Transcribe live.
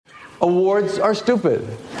Awards are stupid.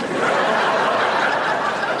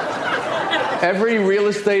 Every real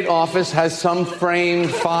estate office has some framed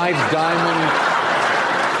 5-diamond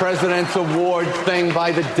President's Award thing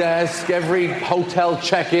by the desk. Every hotel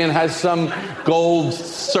check-in has some gold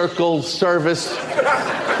circle service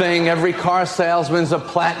thing. Every car salesman's a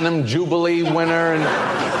platinum jubilee winner. And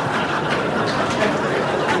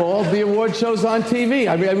all the award shows on TV.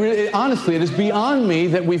 I mean, honestly, it is beyond me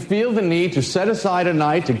that we feel the need to set aside a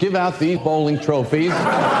night to give out these bowling trophies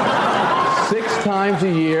 6 times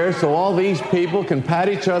a year so all these people can pat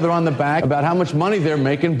each other on the back about how much money they're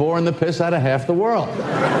making boring the piss out of half the world.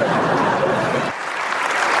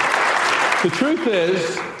 The truth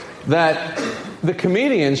is that the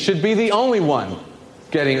comedians should be the only one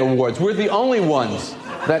getting awards. We're the only ones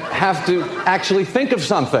that have to actually think of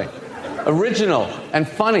something original and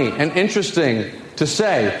funny and interesting to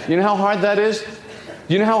say. You know how hard that is?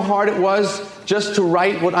 You know how hard it was just to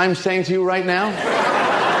write what I'm saying to you right now?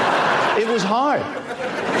 It was hard.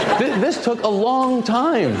 This took a long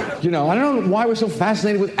time. You know, I don't know why we're so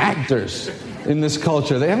fascinated with actors in this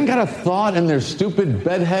culture. They haven't got a thought in their stupid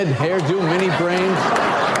bedhead hairdo mini brains.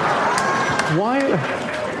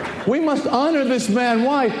 Why? We must honor this man.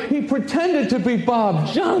 Why? He pretended to be Bob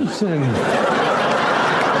Johnson.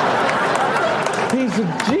 He's a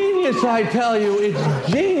genius, I tell you. It's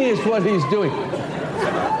genius what he's doing.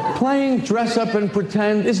 Playing dress up and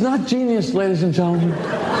pretend is not genius, ladies and gentlemen.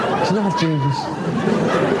 It's not genius.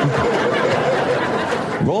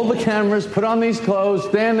 Roll the cameras, put on these clothes,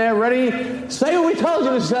 stand there, ready, say what we told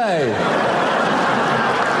you to say.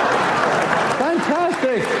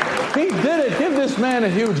 Fantastic. He did it. Give this man a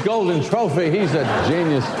huge golden trophy. He's a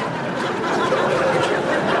genius.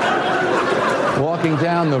 Walking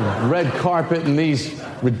down the red carpet in these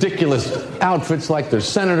ridiculous outfits like they're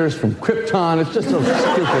senators from Krypton. It's just so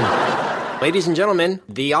stupid. Ladies and gentlemen,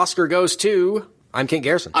 the Oscar goes to... I'm Kent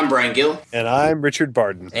Garrison. I'm Brian Gill. And I'm Richard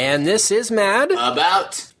Barton. And this is Mad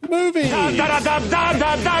About Movies. You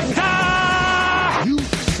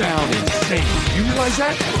sound insane. You realize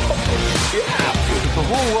that? Yeah. The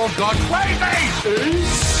whole world gone crazy.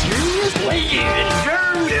 Seriously?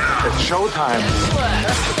 It's showtime.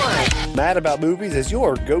 Mad About Movies is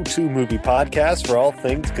your go-to movie podcast for all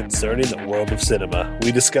things concerning the world of cinema.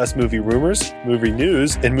 We discuss movie rumors, movie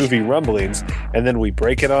news, and movie rumblings, and then we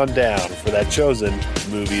break it on down for that chosen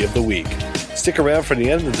movie of the week. Stick around for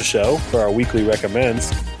the end of the show for our weekly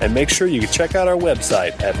recommends, and make sure you check out our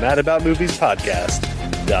website at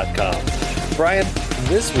madaboutmoviespodcast.com. Brian,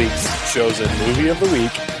 this week's chosen movie of the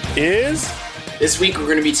week is... This week we're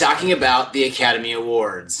going to be talking about the Academy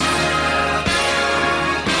Awards.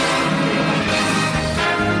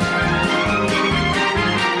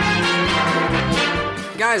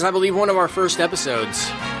 Guys, I believe one of our first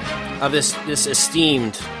episodes of this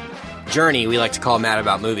esteemed journey we like to call Mad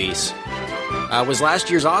About Movies was last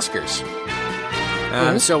year's Oscars.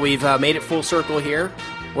 So we've made it full circle here.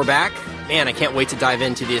 We're back. Man, I can't wait to dive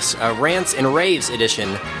into this Rants and Raves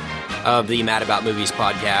edition of the Mad About Movies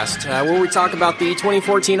podcast, where we talk about the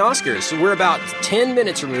 2014 Oscars. So we're about 10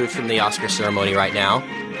 minutes removed from the Oscar ceremony right now.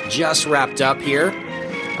 Just wrapped up here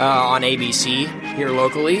on ABC here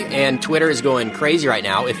locally, and Twitter is going crazy right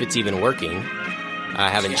now, if it's even working. I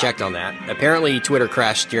haven't checked on that. Apparently, Twitter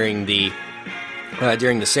crashed during the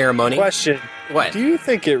ceremony. Question. What? Do you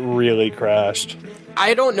think it really crashed?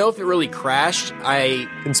 I don't know if it really crashed.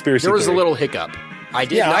 Conspiracy There was theory. a little hiccup. I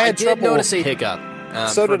did notice a hiccup.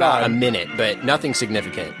 So for did about I. a minute, but nothing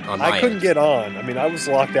significant on my end. I couldn't get on. I mean, I was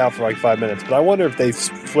locked out for like 5 minutes, but I wonder if they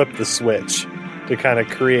flipped the switch to kind of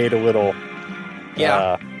create a little...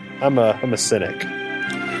 Yeah. I'm a cynic.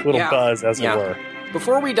 Buzz, as it were.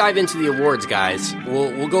 Before we dive into the awards, guys,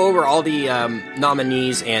 we'll go over all the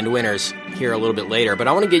nominees and winners here a little bit later, but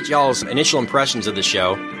I want to get y'all's initial impressions of the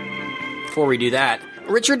show. Before we do that,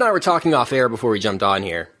 Richard and I were talking off air before we jumped on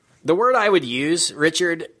here. The word I would use,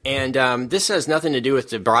 Richard, and this has nothing to do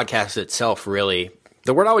with the broadcast itself, really.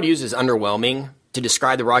 The word I would use is underwhelming to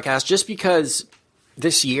describe the broadcast, just because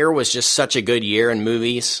this year was just such a good year in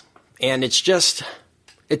movies, and it's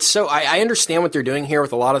so, I understand what they're doing here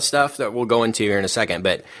with a lot of stuff that we'll go into here in a second,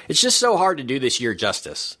 but it's just so hard to do this year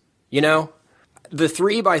justice. You know? The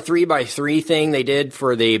 3x3x3 thing they did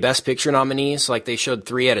for the Best Picture nominees, like they showed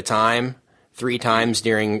 3 at a time, 3 times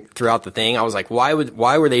throughout the thing. I was like, why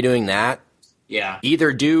were they doing that? Yeah.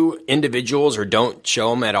 Either do individuals or don't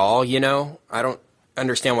show them at all, you know? I don't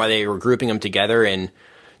understand why they were grouping them together and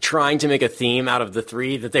trying to make a theme out of the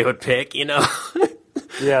 3 that they would pick, you know?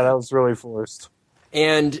 Yeah, that was really forced.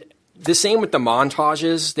 And the same with the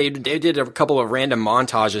montages. They did a couple of random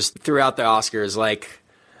montages throughout the Oscars, like,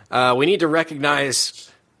 we need to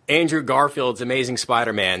recognize Andrew Garfield's Amazing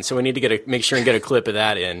Spider-Man, so we need to make sure and get a clip of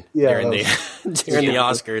that in during the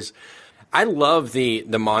Oscars. I love the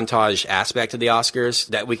montage aspect of the Oscars,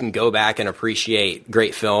 that we can go back and appreciate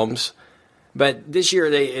great films. But this year,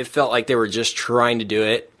 it felt like they were just trying to do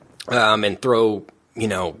it and throw,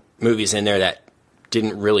 movies in there that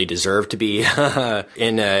didn't really deserve to be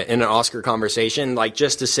in an Oscar conversation. Like,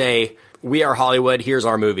 just to say, we are Hollywood, here's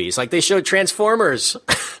our movies. Like, they showed Transformers,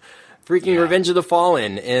 freaking Revenge of the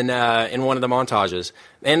Fallen in one of the montages.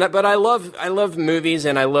 But I love movies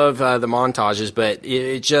and I love the montages, but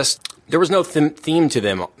it just, there was no theme to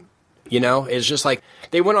them. It's just like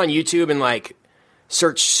they went on YouTube and like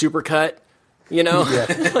searched Supercut.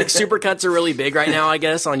 Like Supercuts are really big right now, I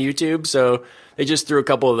guess, on YouTube. So they just threw a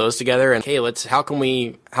couple of those together and, hey, how can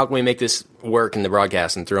we make this work in the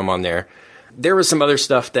broadcast, and threw them on there. There was some other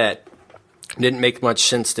stuff that didn't make much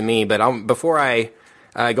sense to me, but before I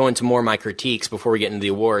go into more of my critiques before we get into the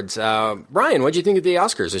awards, Brian, what did you think of the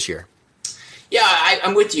Oscars this year? Yeah,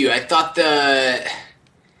 I'm with you. I thought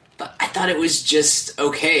it was just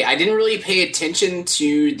okay. I didn't really pay attention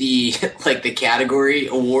to the category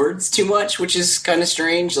awards too much, which is kind of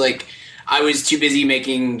strange. Like, I was too busy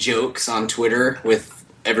making jokes on Twitter with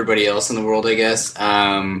everybody else in the world, I guess.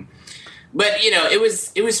 But it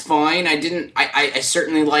was fine. I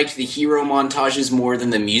certainly liked the hero montages more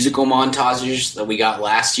than the musical montages that we got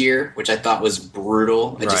last year, which I thought was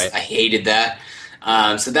brutal. I hated that.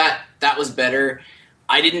 So that was better.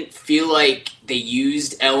 I didn't feel like they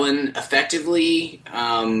used Ellen effectively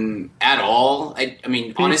at all. I mean,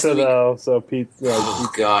 pizza, honestly, though. So pizza. Oh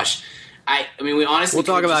gosh, we honestly. We'll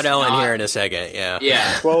talk about Ellen here in a second.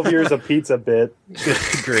 Yeah. 12 years of pizza bit.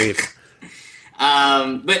 Grief.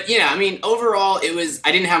 But overall,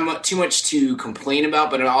 I didn't have too much to complain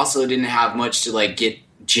about, but I also didn't have much to get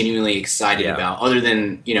genuinely excited about, other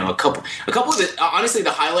than a couple of the, honestly,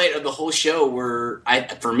 the highlight of the whole show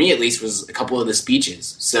for me at least, was a couple of the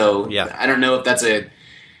speeches. So I don't know if that's a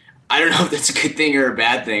good thing or a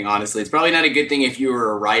bad thing. Honestly, it's probably not a good thing if you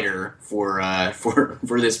were a writer for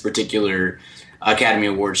this particular Academy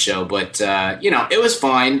Awards show, but it was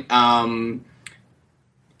fine.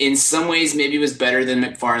 In some ways, maybe it was better than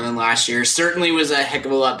McFarlane last year. Certainly was a heck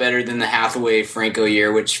of a lot better than the Hathaway-Franco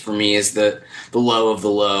year, which for me is the low of the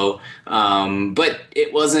low. But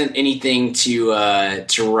it wasn't anything to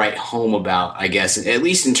write home about, I guess, at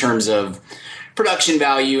least in terms of production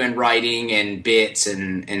value and writing and bits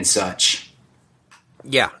and such.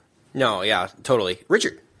 Yeah. No, yeah, totally.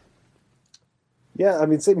 Richard? Yeah, I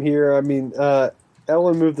mean, same here. I mean,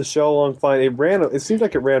 Ellen moved the show along fine. It seemed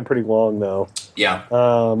like it ran pretty long, though.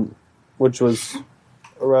 Yeah. Which was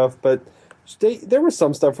rough. But there was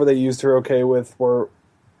some stuff where they used her okay with, where,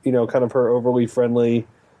 kind of her overly friendly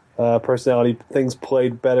personality, things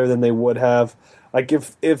played better than they would have. Like,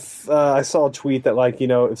 if I saw a tweet that,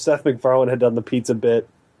 if Seth MacFarlane had done the pizza bit,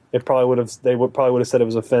 they would probably would have said it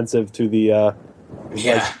was offensive to the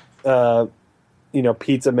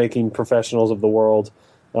pizza making professionals of the world.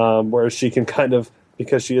 Whereas she can kind of,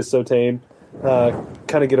 because she is so tame,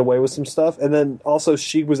 kind of get away with some stuff. And then also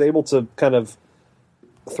she was able to kind of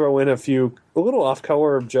throw in a little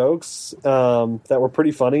off-color jokes that were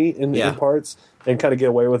pretty funny in parts, and kind of get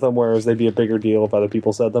away with them, whereas they'd be a bigger deal if other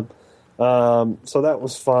people said them. So that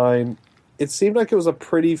was fine. It seemed like it was a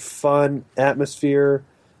pretty fun atmosphere,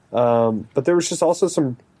 but there was just also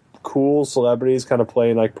some cool celebrities kind of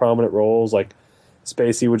playing prominent roles. Like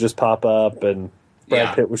Spacey would just pop up, and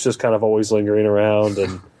Brad Pitt was just kind of always lingering around,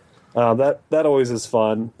 and that always is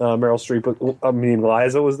fun. Meryl Streep,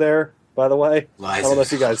 Liza was there, by the way. I don't know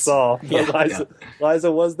if you guys saw, but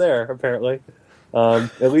Liza was there, apparently,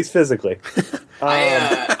 at least physically.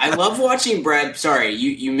 I love watching Brad. Sorry,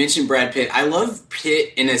 you mentioned Brad Pitt. I love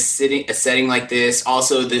Pitt in a setting like this.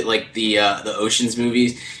 Also, the Ocean's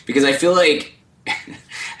movies, because I feel like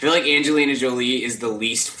Angelina Jolie is the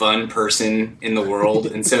least fun person in the world,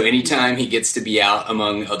 and so anytime he gets to be out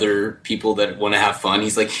among other people that want to have fun,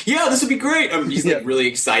 he's like, "Yeah, this would be great." He's really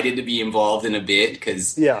excited to be involved in a bit,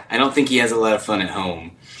 because I don't think he has a lot of fun at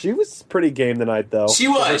home. She was pretty game tonight, though. She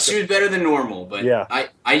was better than normal, but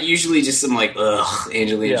I usually just am like, ugh,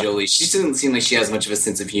 Angelina Jolie. She doesn't seem like she has much of a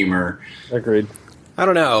sense of humor. Agreed. I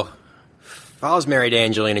don't know. If I was married to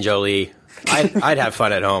Angelina Jolie, I'd have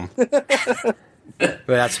fun at home. But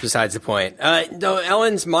that's besides the point. No,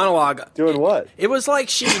 Ellen's monologue. Doing what? It was like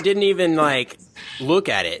she didn't even look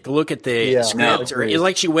at the script, or it's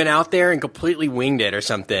like she went out there and completely winged it or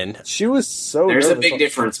something. She was so. There's a big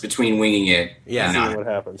difference between winging it and seeing what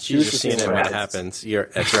happens. She's just seeing what happens.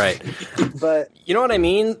 That's right. But you know what I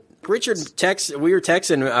mean? Richard, we were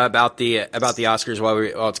texting about the Oscars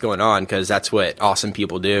while it's going on, because that's what awesome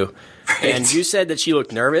people do. Right. And you said that she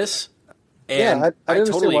looked nervous. And I didn't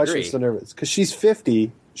understand totally why agree. she's so nervous. Because she's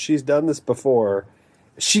 50. She's done this before.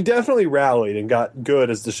 She definitely rallied and got good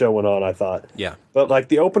as the show went on, I thought. Yeah. But, like,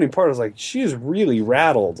 the opening part, I was like, she is really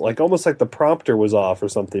rattled. Like, almost like the prompter was off or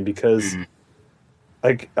something. Because,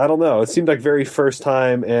 like, I don't know. It seemed like very first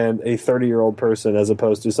time and a 30-year-old person as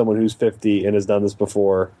opposed to someone who's 50 and has done this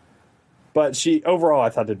before. But she, overall, I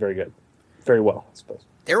thought did very good. Very well, I suppose.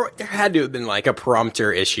 There had to have been like a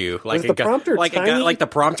prompter issue, like Was the prompter tiny? like the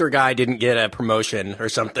prompter guy didn't get a promotion or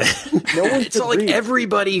something. No one It's could not like read.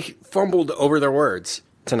 everybody fumbled over their words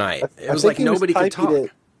tonight. It was I like think he nobody could typing talk.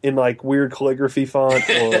 it in like weird calligraphy font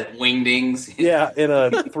or Wingdings. yeah, in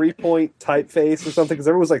a 3-point typeface or something because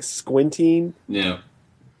everyone was like squinting. No.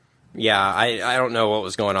 Yeah, I don't know what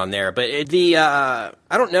was going on there, but I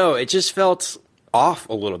don't know. It just felt off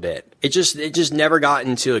a little bit. It just never got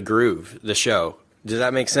into a groove. The show. Does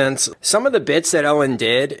that make sense? Some of the bits that Ellen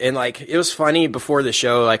did, and like it was funny before the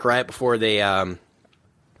show, like right before the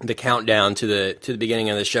countdown to the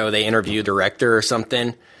beginning of the show, they interviewed the director or something,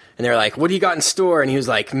 and they're like, "What do you got in store?" And he was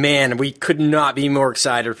like, "Man, we could not be more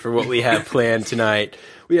excited for what we have planned tonight.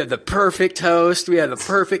 We have the perfect host. We have the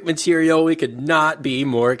perfect material. We could not be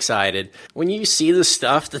more excited." When you see the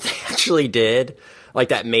stuff that they actually did, like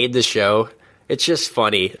that made the show, it's just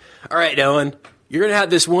funny. All right, Ellen. You're going to have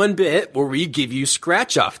this one bit where we give you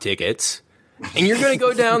scratch-off tickets, and you're going to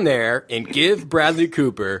go down there and give Bradley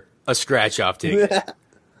Cooper a scratch-off ticket.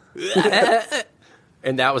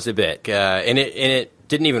 And that was the bit. And it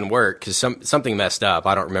didn't even work because something messed up.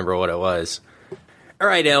 I don't remember what it was. All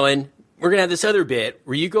right, Ellen, we're going to have this other bit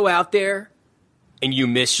where you go out there and you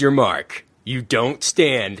miss your mark. You don't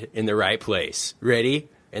stand in the right place. Ready?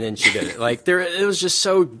 And then she did it. Like, it was just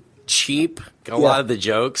so cheap. A lot of the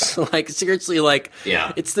jokes, like seriously, like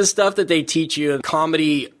it's the stuff that they teach you in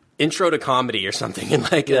comedy, intro to comedy or something in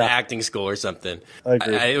like an acting school or something. I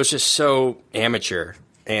agree. It was just so amateur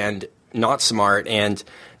and not smart. And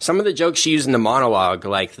some of the jokes she used in the monologue,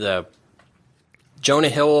 like the Jonah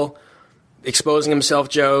Hill exposing himself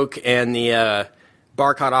joke and the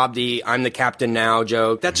Barkhad Abdi, I'm the captain now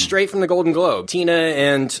joke. That's straight from the Golden Globe. Tina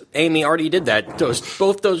and Amy already did that.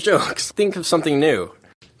 Both those jokes. Think of something new.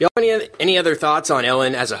 Y'all any other thoughts on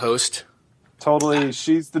Ellen as a host? Totally,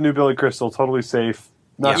 she's the new Billy Crystal. Totally safe.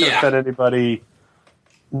 Not going to offend anybody.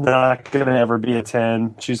 Not going to ever be a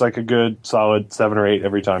 10. She's like a good, solid 7 or 8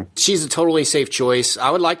 every time. She's a totally safe choice. I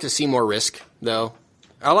would like to see more risk, though.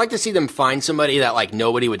 I'd like to see them find somebody that like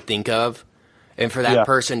nobody would think of, and for that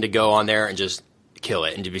person to go on there and just kill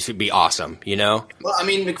it and to be awesome, you know? Well, I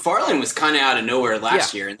mean, McFarlane was kind of out of nowhere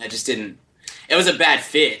last year, and that just didn't. It was a bad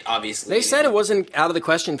fit, obviously. They said it wasn't out of the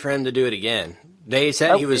question for him to do it again. They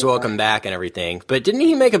said he was welcome back and everything. But didn't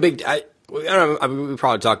he make a big... I don't know, we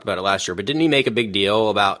probably talked about it last year, but didn't he make a big deal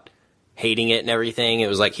about hating it and everything? It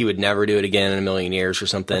was like he would never do it again in a million years or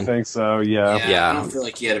something. I think so, yeah. I don't feel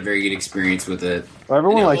like he had a very good experience with it.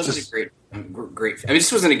 Everyone like just... a great. I mean, it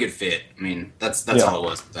just wasn't a good fit. I mean, that's all it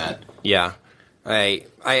was with that. Yeah. I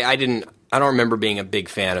don't remember being a big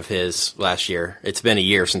fan of his last year. It's been a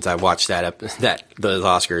year since I watched those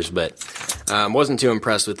Oscars, but wasn't too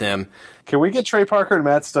impressed with him. Can we get Trey Parker and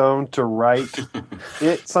Matt Stone to write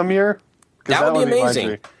it some year? That would be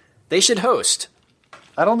amazing. They should host.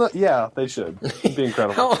 I don't know. Yeah, they should. It'd be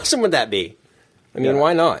incredible. How awesome would that be? I mean,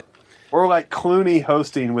 why not? Or like Clooney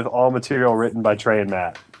hosting with all material written by Trey and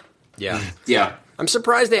Matt. Yeah. Yeah. I'm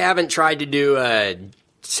surprised they haven't tried to do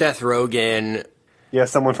Seth Rogen... Yeah,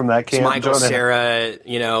 someone from that camp. Michael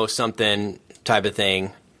Cera, something type of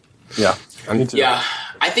thing. Yeah. Me too. Yeah.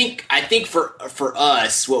 I think for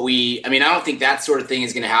us, I don't think that sort of thing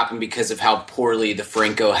is going to happen because of how poorly the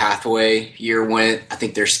Franco Hathaway year went. I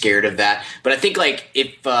think they're scared of that. But I think like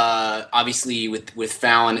if obviously with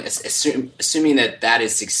Fallon, assuming that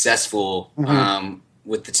is successful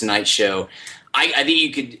with the Tonight Show, I think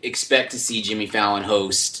you could expect to see Jimmy Fallon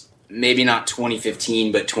host. Maybe not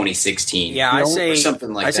 2015, but 2016. Yeah, I say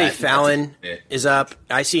something like I that. say Fallon is up.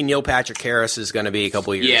 I see Neil Patrick Harris is going to be a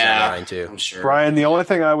couple years down the line too. I'm sure. Brian, the only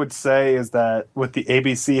thing I would say is that with the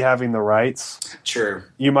ABC having the rights,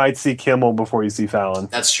 you might see Kimmel before you see Fallon.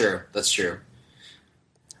 That's true.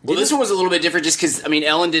 Well, this one was a little bit different just because,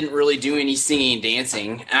 Ellen didn't really do any singing and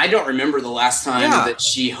dancing. And I don't remember the last time that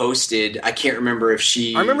she hosted. I can't remember if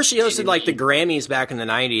she... I remember she hosted, like, the Grammys back in the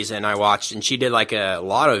 90s, and I watched, and she did, like, a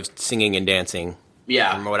lot of singing and dancing.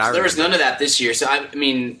 Yeah. There was none of that this year. So,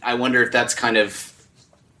 I wonder if that's kind of...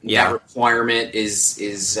 that requirement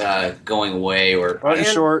is going away. Or Martin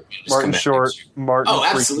Short. Oh,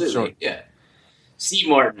 absolutely. Short. Yeah. Steve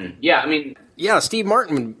Martin. Yeah, I mean, Yeah, Steve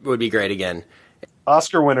Martin would be great again.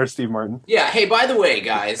 Oscar winner Steve Martin. yeah. Hey, by the way,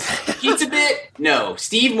 guys, Pizza Bit? No,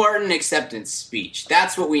 Steve Martin acceptance speech.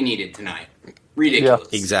 That's what we needed tonight. Ridiculous.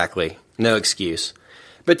 Exactly. No excuse.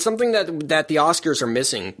 But something that the Oscars are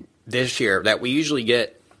missing this year that we usually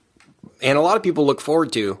get, and a lot of people look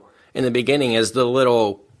forward to in the beginning, is the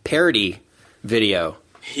little parody video.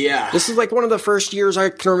 Yeah. This is like one of the first years I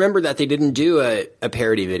can remember that they didn't do a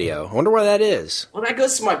parody video. I wonder why that is. Well, that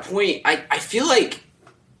goes to my point. I feel like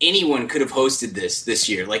anyone could have hosted this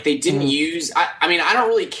year. Like, they didn't use. I mean, I don't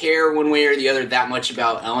really care one way or the other that much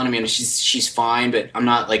about Ellen. I mean, she's fine, but I'm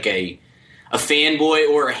not like a fanboy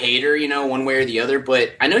or a hater, one way or the other.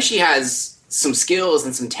 But I know she has some skills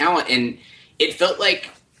and some talent, and it felt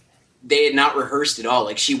like they had not rehearsed at all.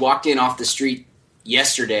 Like, she walked in off the street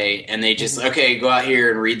yesterday, and they just, okay, go out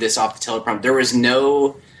here and read this off the teleprompter. There was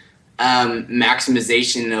no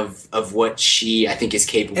maximization of what she, I think, is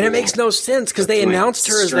capable of. And it makes no sense because they announced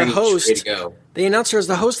her as the host. They announced her as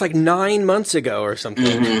the host like 9 months ago or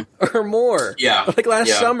something, or more. Yeah, like last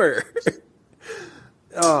summer.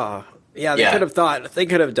 Oh, yeah. They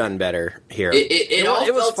could have done better here.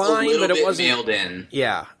 It was fine, but it wasn't nailed in.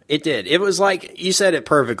 Yeah, it did. It was like you said it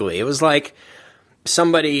perfectly. It was like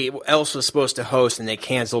somebody else was supposed to host and they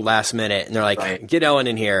canceled last minute, and they're like, right. Get Ellen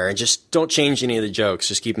in here and just don't change any of the jokes,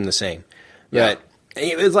 just keep them the same. Yeah. But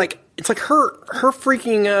it was like her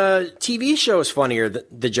freaking TV show is funnier.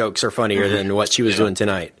 The jokes are funnier than what she was doing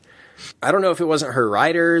tonight. I don't know if it wasn't her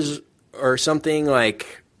writers or something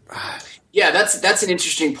like. Yeah, that's an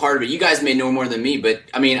interesting part of it. You guys may know more than me, but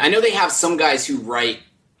I mean, I know they have some guys who write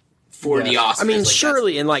for the Oscars. I mean,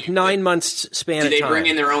 surely in like 9 months span of time. Do they bring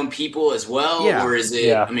in their own people as well? Yeah. Or is it,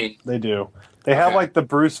 Yeah, I mean. they do. They have like the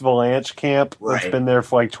Bruce Valanche camp that's been there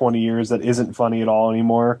for like 20 years that isn't funny at all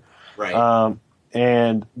anymore. Right.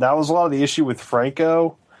 And that was a lot of the issue with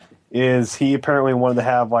Franco is he apparently wanted to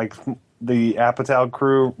have like the Apatow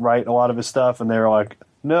crew write a lot of his stuff, and they were like,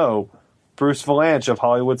 no, Bruce Valanche of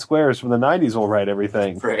Hollywood Squares from the 90s will write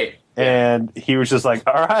everything. Right. And he was just like,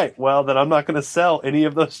 all right, well, then I'm not going to sell any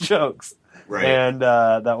of those jokes. Right. And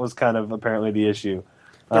that was kind of apparently the issue.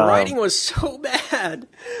 The writing was so bad.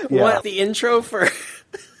 Yeah. What the intro for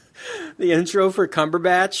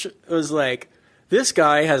Cumberbatch was like, this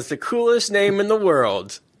guy has the coolest name in the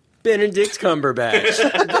world, Benedict Cumberbatch.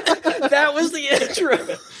 That was the intro.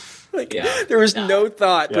 There was no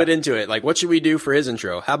thought put into it. Like, what should we do for his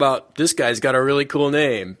intro? How about this guy's got a really cool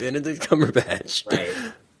name, Benedict Cumberbatch? Right.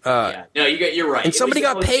 No, you're right. And somebody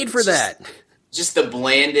got paid for that. Just the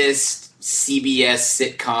blandest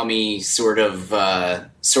CBS sitcom-y sort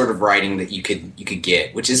of writing that you could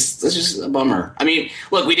get, that's just a bummer. I mean,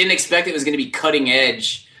 look, we didn't expect it was going to be cutting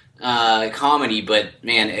edge comedy, but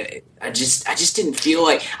man, I just didn't feel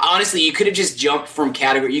like. Honestly, you could have just jumped from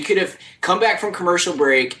category. You could have come back from commercial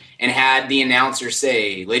break and had the announcer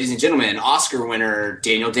say, "Ladies and gentlemen, Oscar winner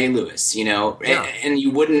Daniel Day-Lewis." And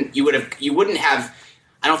you wouldn't have.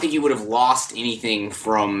 I don't think you would have lost anything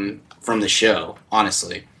from the show,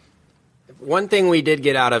 honestly. One thing we did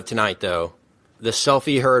get out of tonight, though, the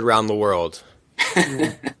selfie heard around the world.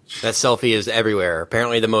 That selfie is everywhere.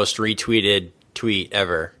 Apparently the most retweeted tweet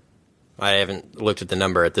ever. I haven't looked at the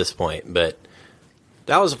number at this point, but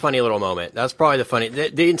that was a funny little moment. That was probably the funny...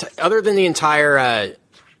 other than the entire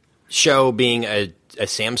show being a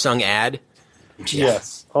Samsung ad.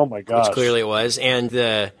 Yes. Oh, my gosh. Which clearly it was. And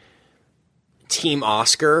the Team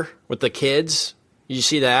Oscar with the kids... Did you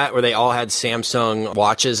see that? Where they all had Samsung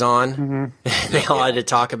watches on? Mm-hmm. They all had to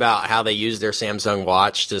talk about how they used their Samsung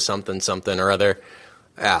watch to something or other.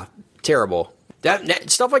 Yeah, terrible. That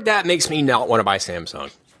stuff like that makes me not want to buy Samsung.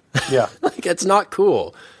 Yeah. Like, it's not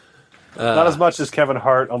cool. Not as much as Kevin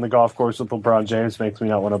Hart on the golf course with LeBron James makes me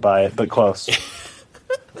not want to buy it, but close.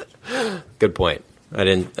 Good point. I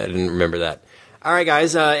didn't remember that. All right,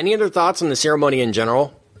 guys. Any other thoughts on the ceremony in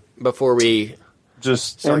general before we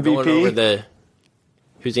just start MVP? Going over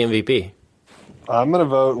who's the MVP? I'm going to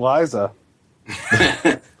vote Liza.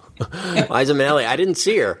 Liza Minnelli. I didn't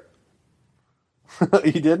see her.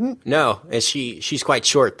 You didn't? No. She's quite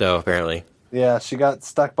short, though, apparently. Yeah, she got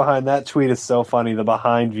stuck behind that tweet. Is so funny. The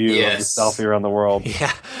behind view of the selfie around the world.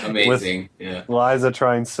 Yeah. Amazing. Yeah. Liza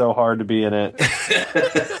trying so hard to be in it.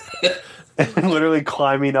 And literally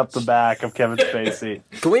climbing up the back of Kevin Spacey.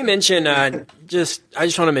 Can we mention, I just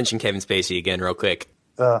want to mention Kevin Spacey again real quick.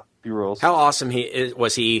 He rules. How awesome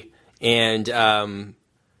was he, and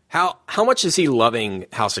how much is he loving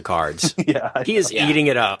House of Cards? Yeah, he is eating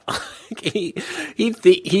it up.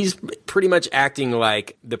 He's pretty much acting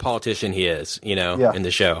like the politician he is, in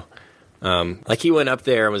the show. Like he went up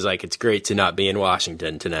there and was like, "It's great to not be in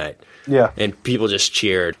Washington tonight." Yeah. And people just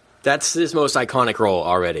cheered. That's his most iconic role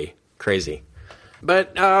already. Crazy.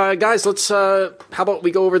 But guys, let's. How about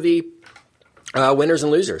we go over the winners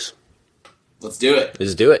and losers? Let's do it.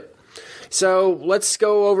 Let's do it. So let's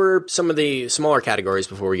go over some of the smaller categories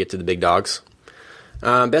before we get to the big dogs.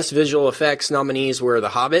 Best visual effects nominees were The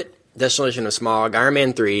Hobbit, Desolation of Smaug, Iron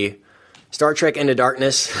Man 3, Star Trek Into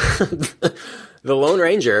Darkness, The Lone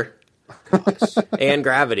Ranger, and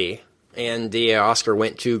Gravity. And the Oscar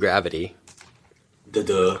went to Gravity.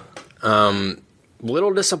 Duh.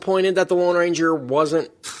 Little disappointed that The Lone Ranger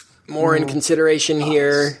wasn't more in consideration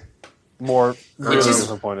here. More really is-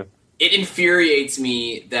 disappointed. It infuriates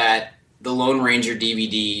me that the Lone Ranger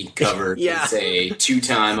DVD cover Yeah. can say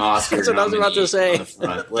 2-time Oscar That's what I was about to nominee say. on the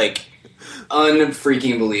front. Like,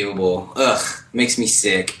 unfreaking believable. Ugh, makes me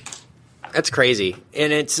sick. That's crazy.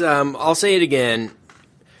 And it's I'll say it again.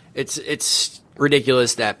 It's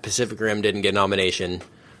ridiculous that Pacific Rim didn't get a nomination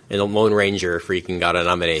and the Lone Ranger freaking got a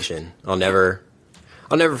nomination. I'll never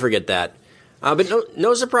forget that. But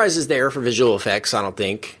no surprises there for visual effects, I don't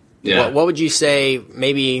think. Yeah. What would you say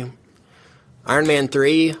maybe Iron Man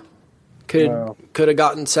 3 could have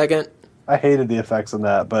gotten second? I hated the effects on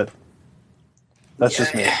that, but that's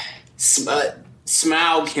just me.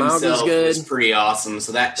 Smaug himself good. was pretty awesome.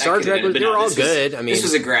 So that Star could have Trek was- been they were all this was- good. I mean- this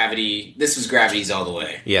was a Gravity. This was Gravity's all the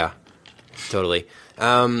way. Yeah, totally.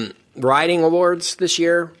 Writing awards this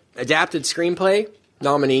year. Adapted screenplay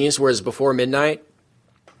nominees was Before Midnight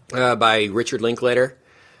by Richard Linklater,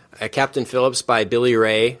 Captain Phillips by Billy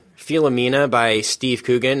Ray, Philomena by Steve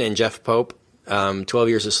Coogan and Jeff Pope, 12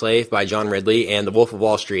 Years a Slave by John Ridley, and The Wolf of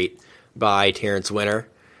Wall Street by Terrence Winter.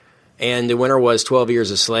 And the winner was 12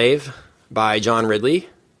 Years a Slave by John Ridley.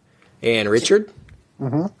 And Richard,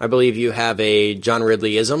 I believe you have a John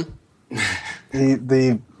Ridley-ism.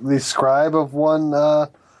 The scribe of one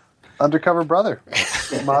undercover brother,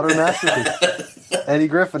 modern masterpiece. Eddie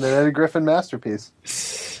Griffin, an Eddie Griffin masterpiece.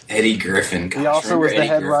 Eddie Griffin. He Gosh, also remember was the Eddie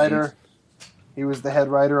head Griffin? writer. He was the head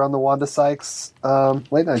writer on the Wanda Sykes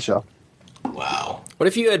late night show. Wow. What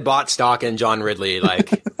if you had bought stock in John Ridley,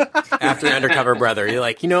 like after Undercover Brother? You're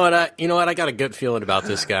like, you know what? I got a good feeling about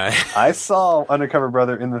this guy. I saw Undercover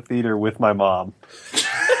Brother in the theater with my mom.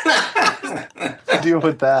 Deal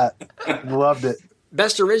with that. Loved it.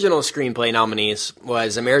 Best original screenplay nominees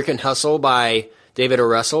was American Hustle by David O.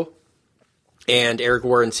 Russell and Eric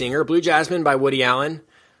Warren Singer, Blue Jasmine by Woody Allen,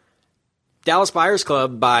 Dallas Buyers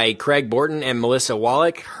Club by Craig Borton and Melissa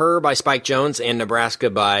Wallach, Her by Spike Jonze, and Nebraska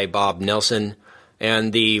by Bob Nelson.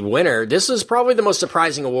 And the winner, this is probably the most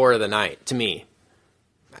surprising award of the night to me.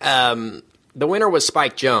 The winner was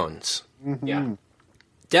Spike Jonze. Yeah.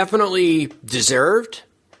 Definitely deserved,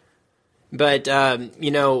 but of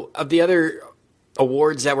the other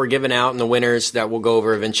awards that were given out and the winners that we'll go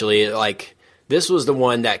over eventually, like this was the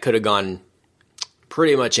one that could have gone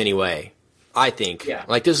pretty much any way. I think. Yeah.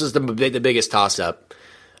 Like this is the biggest toss up.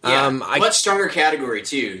 Yeah, much stronger category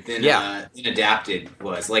too than Adapted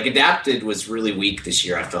was. Like Adapted was really weak this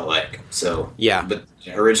year. I felt like so. Yeah, but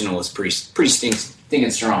original was pretty stinking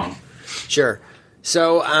strong. Sure.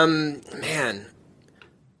 So, man,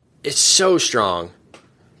 it's so strong.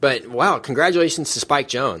 But wow, congratulations to Spike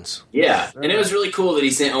Jonze. Yeah, and it was really cool that he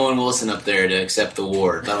sent Owen Wilson up there to accept the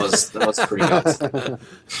award. That was pretty awesome.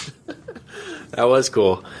 That was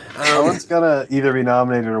cool. Owen's gonna either be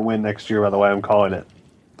nominated or win next year. By the way, I'm calling it.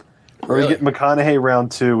 Or Really? we get McConaughey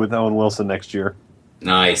round 2 with Owen Wilson next year.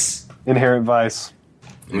 Nice. Inherent Vice.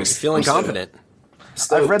 I'm Feeling confident.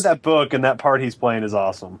 I've read that book, and that part he's playing is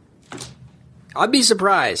awesome. I'd be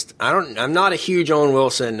surprised. I'm not a huge Owen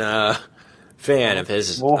Wilson fan of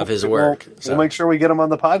his work. We'll make sure we get him on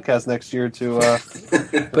the podcast next year to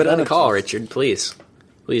Put on a call, Richard, please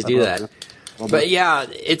do that. But yeah,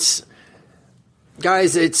 it's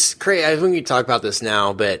guys, it's crazy. I think we can talk about this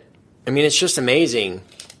now, but I mean, it's just amazing.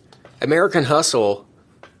 American Hustle,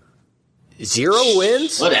 0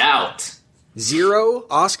 wins, What out? 0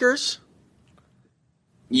 Oscars.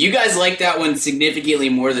 You guys like that one significantly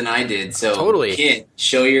more than I did. So Totally. Kent,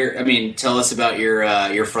 tell us about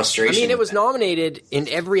your frustration. I mean, it was with that. nominated in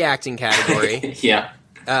every acting category. Yeah.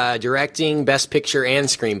 Directing, best picture and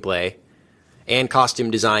screenplay, and costume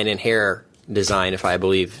design and hair design, if I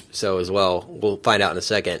believe so as well. We'll find out in a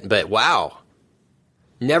second. But wow,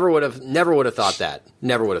 never would have thought that.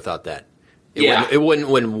 Never would have thought that. It wouldn't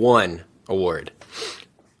win one award.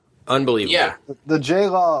 Unbelievable. Yeah. The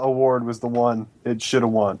J-Law Award was the one it should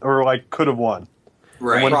have won, or like could have won.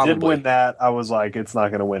 Right. When it did Probably. win that, I was like, it's not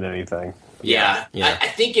going to win anything. Yeah. Yeah. I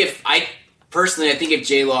think if I personally, I think if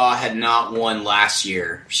J-Law had not won last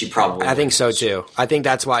year, she probably. I think so too. I think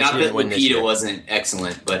that's why not she didn't win this year. Lupita wasn't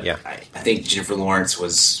excellent, but Yeah. I think Jennifer Lawrence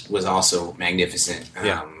was also magnificent.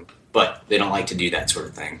 Yeah. But they don't like to do that sort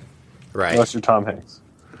of thing. Right. Unless you're Tom Hanks.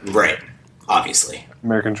 Right. Obviously.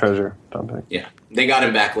 American Treasure, Tom Hanks. Yeah. They got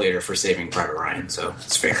him back later for Saving Private Ryan, so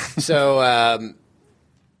it's fair. So,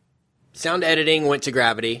 sound editing went to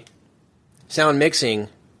Gravity. Sound mixing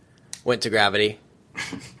went to Gravity.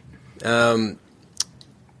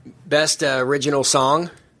 Best original song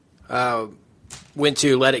went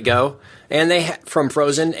to Let It Go, and from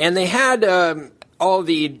Frozen, and they had all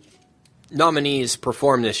the nominees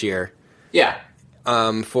perform this year. Yeah.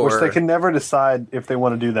 For Which they can never decide if they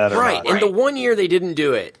want to do that or right. not. And the one year they didn't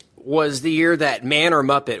do it was the year that Man or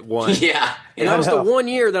Muppet won. Yeah. And that was the one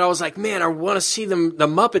year that I was like, man, I want to see the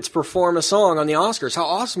Muppets perform a song on the Oscars. How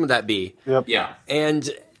awesome would that be? Yep. Yeah. And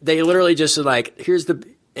they literally just said, like,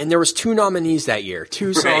 and there was 2 nominees that year.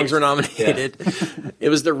 2 songs were nominated. Yeah. It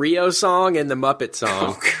was the Rio song and the Muppet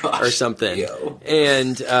song or something. Rio.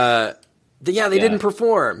 And they didn't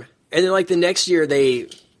perform. And then like the next year they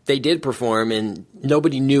did perform and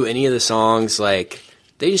nobody knew any of the songs. Like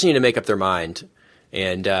they just need to make up their mind.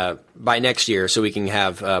 And by next year, so we can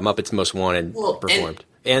have Muppets Most Wanted performed.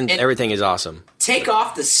 And everything is awesome. Take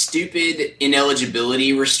off the stupid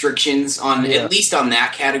ineligibility restrictions on at least on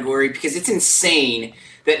that category, because it's insane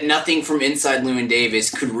that nothing from Inside Llewyn Davis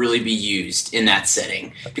could really be used in that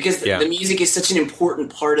setting. Because the music is such an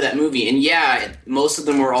important part of that movie. And most of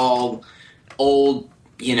them were all old,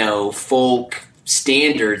 folk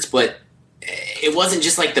standards, but it wasn't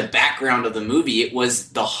just like the background of the movie, it was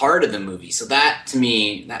the heart of the movie. So that, to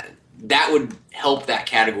me, that would help that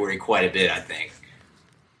category quite a bit, I think.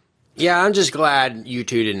 Yeah, I'm just glad U2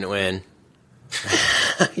 didn't win.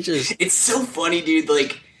 It's so funny, dude.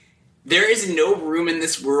 Like, there is no room in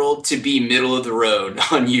this world to be middle of the road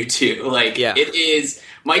on U2. Like, it is.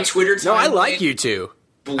 My Twitter timeline. No, I like U2.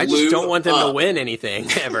 I just don't want them to win anything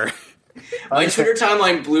ever. My Twitter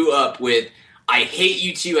timeline blew up with, I hate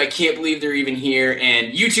U2, I can't believe they're even here,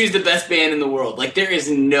 and U2 is the best band in the world. Like, there is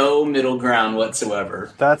no middle ground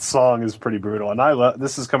whatsoever. That song is pretty brutal, and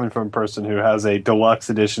this is coming from a person who has a deluxe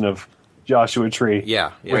edition of Joshua Tree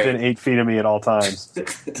within 8 feet of me at all times.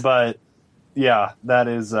 But, that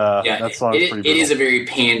is, that song is pretty brutal. It is a very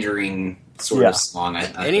pandering sort of song,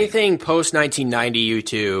 I Anything post-1990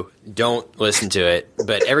 U2, don't listen to it,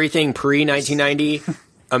 but everything pre-1990...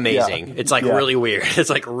 amazing. Yeah. It's like really weird. It's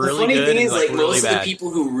like really good. The funny thing is, like most really of bad. the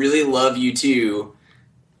people who really love U2,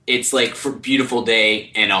 it's like for Beautiful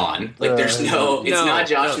Day and on. Like there's it's not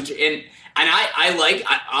Joshua. And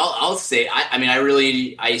I'll say,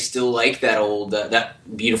 I still like that old that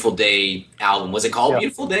Beautiful Day album. Was it called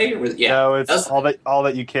Beautiful Day? No, it's all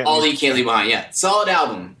that you can't. All that you can't leave behind. Yeah, solid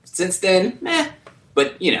album. Since then, meh.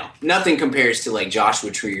 But, nothing compares to, like,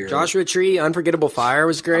 Joshua Tree. Joshua Tree, Unforgettable Fire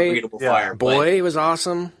was great. Unforgettable Fire. Boy was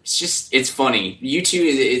awesome. It's funny.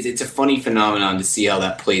 U2, it's a funny phenomenon to see how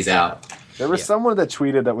that plays out. There was someone that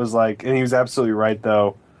tweeted that was like, and he was absolutely right,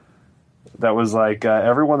 though, that was like,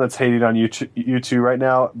 everyone that's hating on U2 right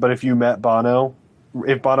now, but if you met Bono,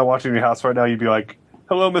 if Bono walked into your house right now, you'd be like,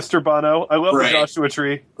 hello, Mr. Bono. I love the Joshua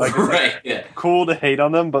Tree. Like, it's cool to hate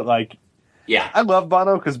on them, but, like, I love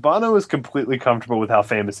Bono because Bono is completely comfortable with how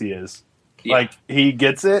famous he is. Yeah. Like, he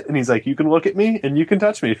gets it, and he's like, you can look at me, and you can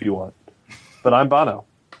touch me if you want. But I'm Bono.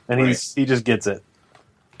 And he just gets it.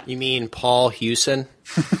 You mean Paul Hewson,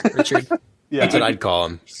 Richard? Yeah. That's what I'd call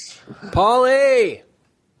him. Paulie!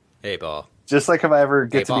 Hey, Paul. Just like if I ever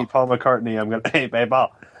get to meet Paul McCartney, I'm going to, hey,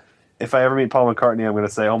 Paul. If I ever meet Paul McCartney, I'm going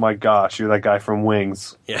to say, oh my gosh, you're that guy from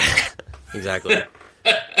Wings. Yeah, exactly.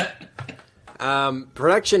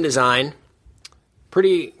 Production design.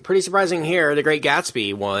 Pretty surprising here. The Great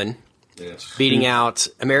Gatsby won, beating out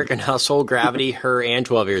American Hustle, Gravity, Her, and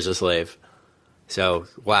 12 Years a Slave. So,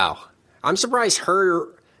 wow. I'm surprised Her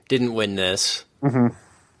didn't win this,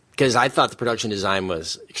 because I thought the production design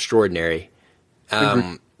was extraordinary.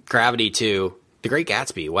 Gravity, too. The Great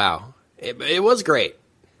Gatsby, wow. It was great.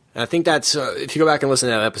 I think that's, if you go back and listen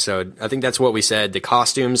to that episode, I think that's what we said. The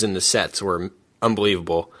costumes and the sets were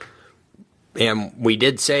unbelievable. And we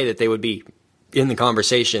did say that they would be in the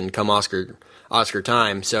conversation come Oscar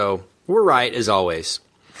time, so we're right as always.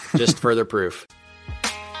 Just further proof.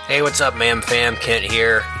 Hey, what's up, Ma'am Fam? Kent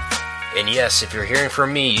here. And yes, if you're hearing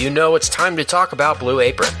from me, you know it's time to talk about Blue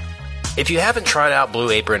Apron. If you haven't tried out Blue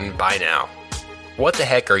Apron by now, what the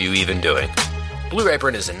heck are you even doing? Blue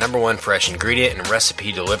Apron is the #1 fresh ingredient and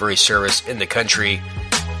recipe delivery service in the country.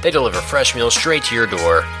 They deliver fresh meals straight to your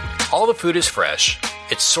door. All the food is fresh.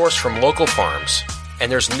 It's sourced from local farms.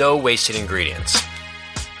 And there's no wasted ingredients.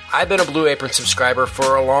 I've been a Blue Apron subscriber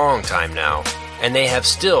for a long time now, and they have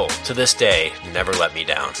still, to this day, never let me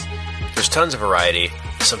down. There's tons of variety.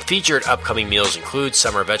 Some featured upcoming meals include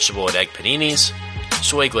summer vegetable and egg paninis,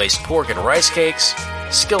 soy glazed pork and rice cakes,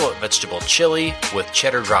 skillet vegetable chili with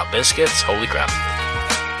cheddar drop biscuits, holy crap,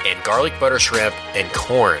 and garlic butter shrimp and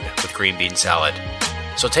corn with green bean salad.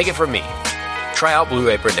 So take it from me. Try out Blue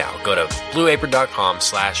Apron now. Go to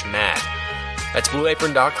blueapron.com/mad. That's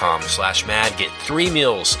blueapron.com/mad. Get 3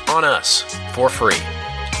 meals on us for free.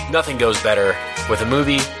 Nothing goes better with a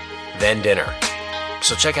movie than dinner.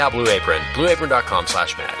 So check out Blue Apron.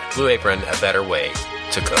 blueapron.com/mad. Blue Apron, a better way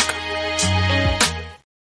to cook.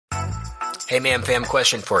 Hey, ma'am, fam,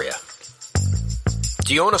 question for you.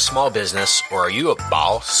 Do you own a small business, or are you a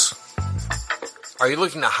boss? Are you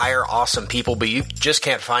looking to hire awesome people, but you just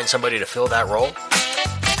can't find somebody to fill that role?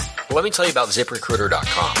 Well, let me tell you about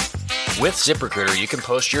ZipRecruiter.com. With ZipRecruiter, you can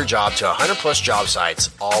post your job to 100-plus job sites,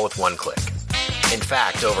 all with one click. In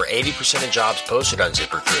fact, over 80% of jobs posted on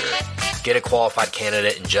ZipRecruiter get a qualified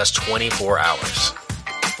candidate in just 24 hours.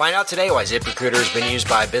 Find out today why ZipRecruiter has been used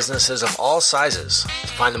by businesses of all sizes to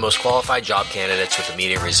find the most qualified job candidates with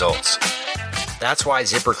immediate results. That's why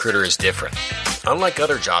ZipRecruiter is different. Unlike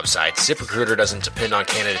other job sites, ZipRecruiter doesn't depend on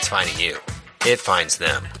candidates finding you. It finds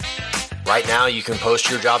them. Right now, you can post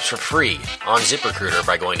your jobs for free on ZipRecruiter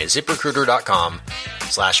by going to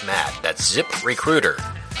ZipRecruiter.com/mad. That's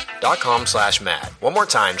ZipRecruiter.com/mad. One more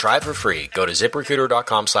time, try it for free. Go to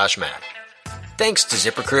ZipRecruiter.com/mad. Thanks to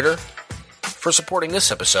ZipRecruiter for supporting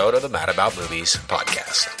this episode of the Mad About Movies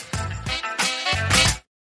podcast.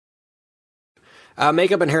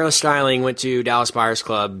 Makeup and hairstyling went to Dallas Buyers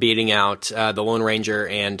Club, beating out The Lone Ranger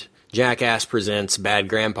and Jackass Presents Bad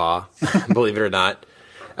Grandpa, believe it or not.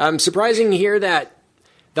 Surprising to hear that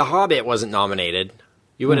The Hobbit wasn't nominated.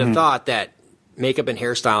 You would have thought that makeup and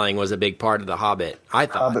hairstyling was a big part of The Hobbit. I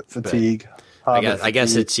thought. Hobbit fatigue. I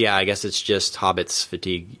guess it's just Hobbit's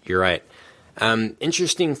fatigue. You're right.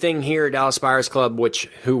 Interesting thing here, Dallas Buyers Club,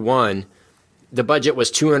 who won, the budget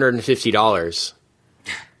was $250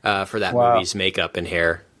 for that movie's makeup and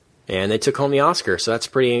hair, and they took home the Oscar. So that's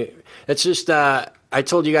just. I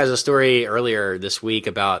told you guys a story earlier this week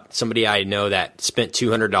about somebody I know that spent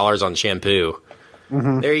 $200 on shampoo.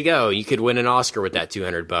 There you go. You could win an Oscar with that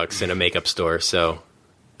 $200 in a makeup store. So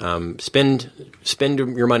spend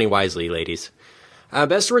your money wisely, ladies.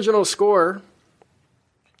 Best original score.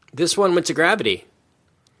 This one went to Gravity,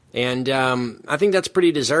 and I think that's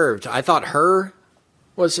pretty deserved. I thought Her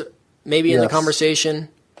was maybe in the conversation.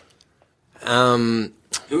 Who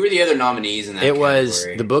were the other nominees in that It category? was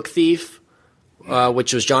The Book Thief,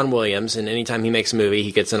 which was John Williams, and anytime he makes a movie,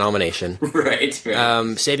 he gets a nomination. right.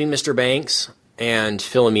 Saving Mr. Banks and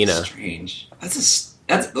Philomena. Strange. Those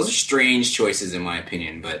are strange choices in my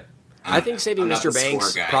opinion, but I think Saving Mr.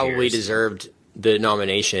 Banks probably deserved the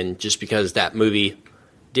nomination just because that movie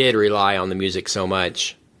did rely on the music so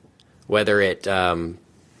much. Whether it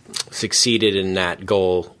succeeded in that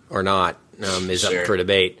goal or not is up for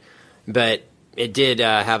debate. But it did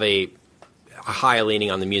have a high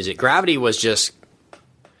leaning on the music. Gravity was just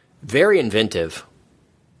very inventive,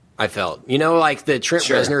 I felt. You know, like the Trent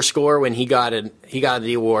Reznor score when he got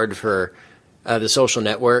the award for The Social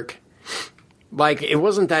Network. Like, it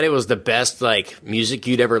wasn't that it was the best like music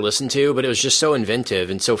you'd ever listen to, but it was just so inventive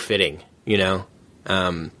and so fitting, you know.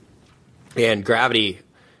 And Gravity,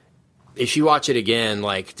 if you watch it again,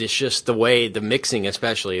 like, it's just the way, the mixing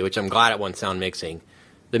especially, which I'm glad it won sound mixing.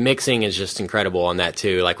 The mixing is just incredible on that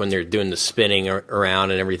too. Like when they're doing the spinning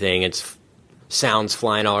around and everything, it's sounds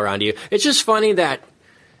flying all around you. It's just funny that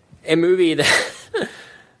a movie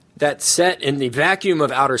that's set in the vacuum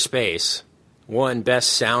of outer space won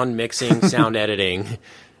best sound mixing, sound editing,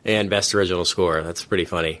 and best original score. That's pretty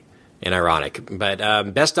funny and ironic.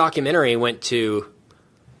 But best documentary went to,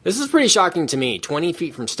 this is pretty shocking to me, 20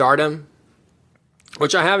 Feet from Stardom,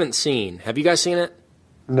 which I haven't seen. Have you guys seen it?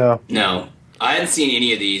 No. I hadn't seen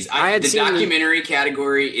any of these. The documentary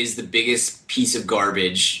category is the biggest piece of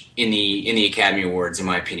garbage in the Academy Awards, in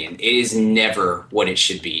my opinion. It is never what it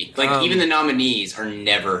should be. Like even the nominees are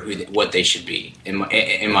never what they should be, in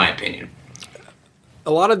my opinion.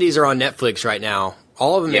 A lot of these are on Netflix right now.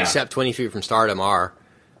 All of them except 20 Feet from Stardom are.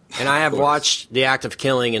 And I have watched The Act of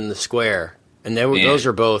Killing and The Square, and those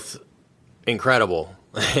are both incredible.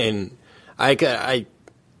 And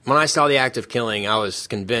when I saw The Act of Killing, I was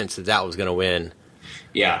convinced that was going to win.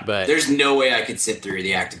 Yeah, but there's no way I could sit through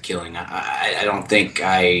The Act of Killing. I don't think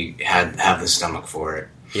I have the stomach for it.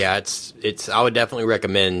 Yeah, it's. I would definitely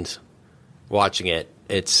recommend watching it.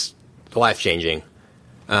 It's life-changing.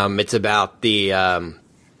 It's about the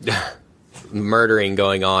murdering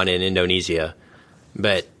going on in Indonesia,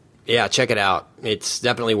 but Yeah, check it out. It's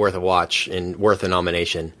definitely worth a watch and worth a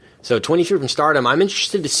nomination. So 23 from Stardom. I'm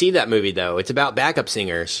interested to see that movie, though. It's about backup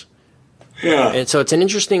singers. Yeah. And so it's an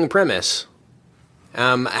interesting premise.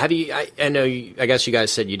 Have you? I know. I guess you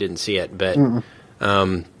guys said you didn't see it, but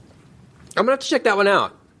I'm gonna have to check that one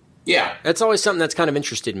out. Yeah. That's always something that's kind of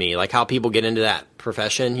interested me, like how people get into that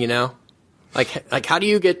profession. You know, like how do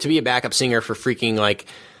you get to be a backup singer for freaking like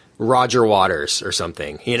Roger Waters or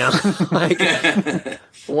something? You know, like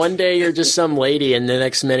one day you're just some lady, and the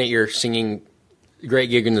next minute you're singing "Great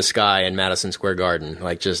Gig in the Sky" in Madison Square Garden.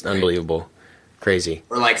 Like just unbelievable, crazy.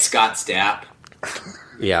 Or like Scott Stapp.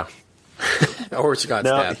 Yeah. Or Scott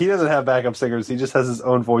No, Stapp. he doesn't have backup singers. He just has his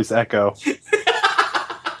own voice echo.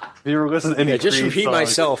 If you ever listen to any Just Creed repeat songs-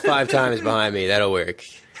 myself 5 times behind me. That'll work.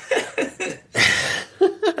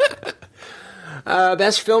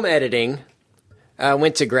 Best film editing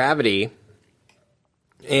went to Gravity.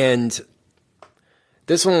 And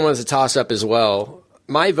this one was a toss-up as well.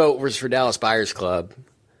 My vote was for Dallas Buyers Club.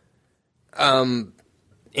 And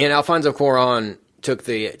Alfonso Cuarón took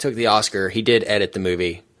the Oscar. He did edit the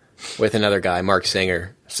movie with another guy, Mark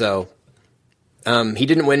Singer. So he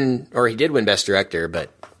didn't win, or he did win Best Director, but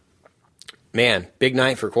man, big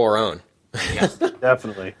night for Cuarón.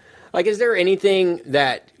 Definitely. Like, is there anything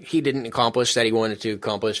that he didn't accomplish that he wanted to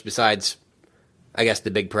accomplish besides, I guess,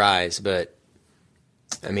 the big prize? But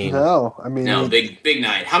I mean, No, I mean, No, big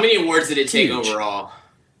night. How many awards did it take Huge. overall?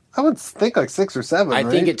 I would think like 6 or 7. I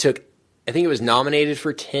think it was nominated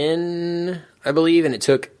for 10, I believe, and it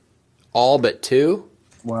took all but 2.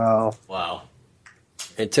 Wow. Wow.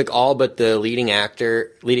 It took all but the leading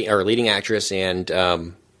actress, and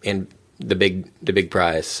the big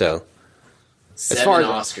prize. So 7 far as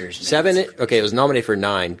Oscars. man. 7, okay, it was nominated for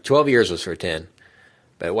 9. 12 years was for 10.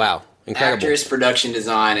 But wow, incredible! Actress, production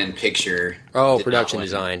design, and picture. Oh, did production not win.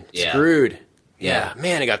 design Yeah. screwed. Yeah.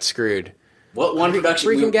 Man, it got screwed. What one production?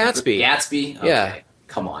 Freaking Gatsby. Gatsby. Okay. Yeah.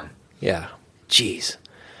 Come on. Yeah, jeez.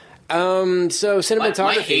 So My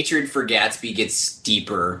cinematography. hatred for Gatsby gets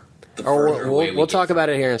deeper the Oh, further away we'll talk about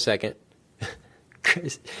it here in a second.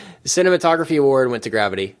 The cinematography award went to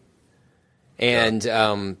Gravity, and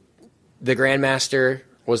the Grandmaster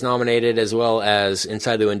was nominated, as well as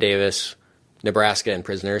Inside Llewyn Davis, Nebraska, and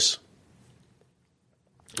Prisoners.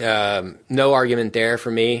 No argument there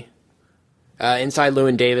for me. Inside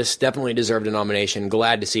Llewyn Davis definitely deserved a nomination.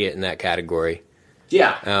 Glad to see it in that category.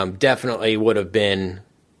 Yeah. Definitely would have been.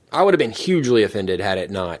 I would have been hugely offended had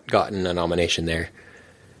it not gotten a nomination there.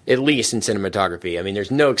 At least in cinematography. I mean,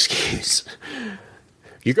 there's no excuse.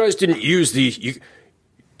 You guys didn't use these.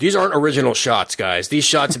 These aren't original shots, guys. These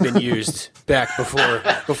shots have been used back before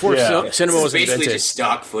Yeah. cinema This was is basically invented. just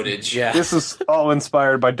stock footage. Yeah, This is all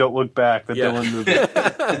inspired by Don't Look Back, the Yeah. Dylan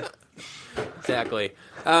movie. exactly.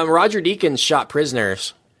 Roger Deakins shot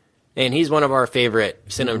Prisoners, and he's one of our favorite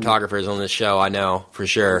cinematographers on this show. I know for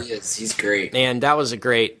sure. Yes, he's great. And that was a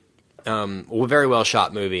great, very well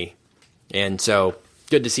shot movie. And so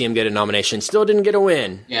good to see him get a nomination. Still didn't get a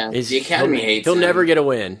win. Yeah, the Academy hates He'll him. never get a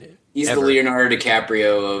win. He's ever. the Leonardo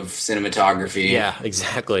DiCaprio of cinematography. Yeah,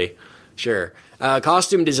 exactly. Sure.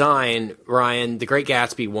 Costume design, Ryan, The Great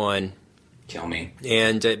Gatsby won, Kill me.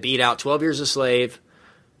 and beat out 12 Years a Slave,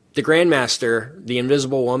 The Grandmaster, The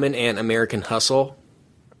Invisible Woman, and American Hustle.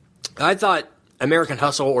 I thought American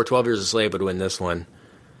Hustle or 12 Years a Slave would win this one.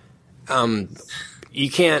 You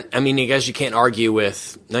can't, I mean, I guess you can't argue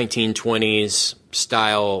with 1920s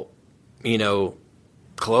style,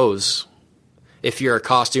 clothes. If you're a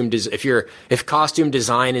costume, if costume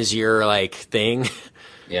design is your like thing,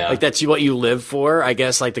 Yeah. like that's what you live for, I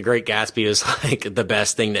guess like The Great Gatsby is like the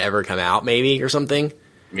best thing to ever come out, maybe, or something.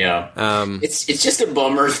 Yeah. It's just a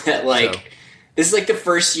bummer that this is like the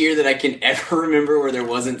first year that I can ever remember where there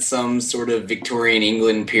wasn't some sort of Victorian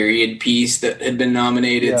England period piece that had been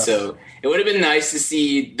nominated. Yeah. So it would have been nice to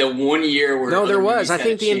see the one year where No, other there was. movies I had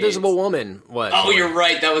think a The chance. Invisible Woman was. Oh, you're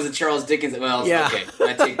right. That was a Charles Dickens. Well, Yeah. okay.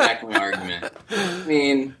 I take back my argument. I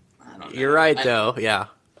mean, I don't know. You're right, though. Yeah.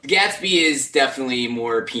 Gatsby is definitely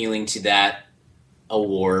more appealing to that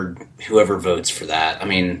award, whoever votes for that. I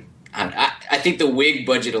mean, I think the wig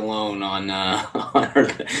budget alone on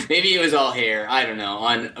maybe it was all hair. I don't know.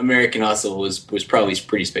 On American Hustle was probably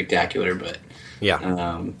pretty spectacular, but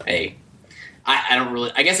Yeah. hey, I don't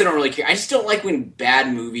really. I guess I don't really care. I just don't like when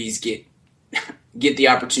bad movies get the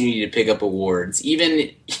opportunity to pick up awards,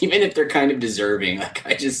 even if they're kind of deserving. Like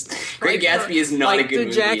Great Gatsby is not a good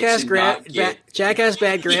movie. The It should not get- Jackass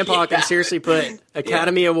Bad Grandpa can Yeah. seriously put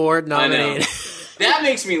Academy Award I know. nominated. That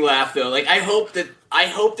makes me laugh though. Like I hope that I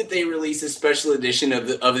hope that they release a special edition of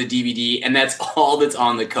the DVD, and that's all that's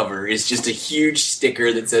on the cover is just a huge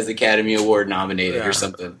sticker that says Academy Award nominated or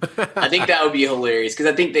something. I think that would be hilarious because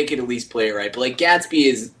I think they could at least play it right. But like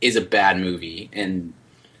Gatsby is a bad movie, and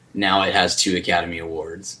now it has 2 Academy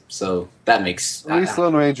Awards, so that makes. At least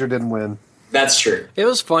Lone Ranger didn't win. That's true. It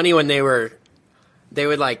was funny when they would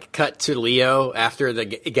like cut to Leo after the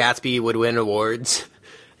Gatsby would win awards.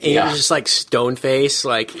 And he was just like stone face,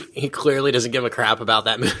 like he clearly doesn't give a crap about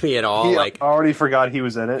that movie at all. He like already forgot he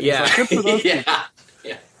was in it. Yeah. Like, good for those people.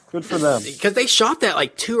 Yeah. Good for them. because they shot that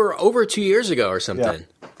like over 2 years ago or something.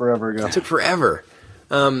 Yeah, forever ago. It took forever.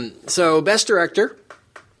 So best director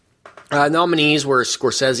nominees were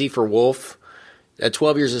Scorsese for Wolf,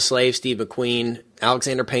 12 Years a Slave, Steve McQueen,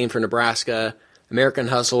 Alexander Payne for Nebraska, American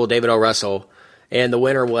Hustle, David O. Russell, and the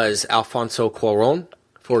winner was Alfonso Cuarón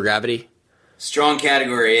for Gravity. Strong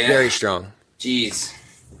category, yeah. Very strong. Jeez.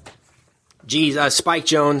 Spike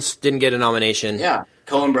Jonze didn't get a nomination. Yeah.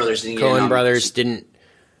 Coen Brothers didn't get a Coen nomination. Brothers didn't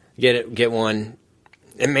get one.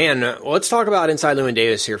 And man, let's talk about Inside Llewyn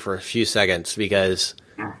Davis here for a few seconds because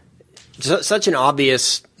such an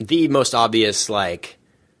obvious, the most obvious, like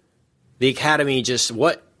the Academy just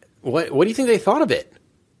what do you think they thought of it?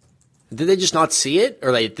 Did they just not see it,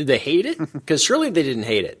 or did they hate it? Because surely they didn't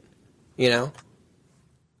hate it, you know.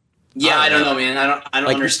 Yeah, I don't know, man. I don't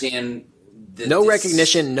Like, understand. No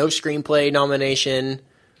recognition, no screenplay nomination.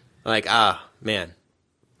 Like, man.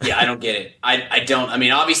 Yeah, I don't get it. I don't. I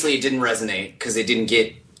mean, obviously it didn't resonate because it didn't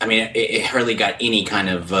get. I mean, it hardly got any kind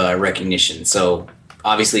of recognition. So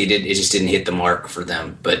obviously it just didn't hit the mark for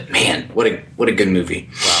them. But man, what a good movie.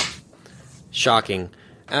 Wow. Shocking.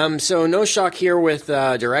 So no shock here with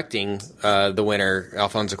directing the winner,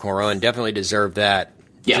 Alfonso Cuarón. Definitely deserved that.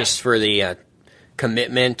 Yeah. Just for the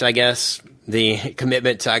commitment, I guess. The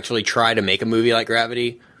commitment to actually try to make a movie like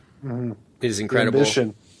Gravity is incredible. The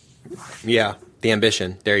ambition. Yeah, the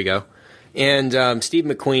ambition. There you go. And Steve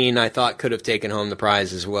McQueen, I thought, could have taken home the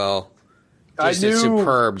prize as well. Just a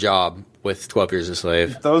superb job with 12 Years a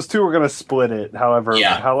Slave. Those two were going to split it.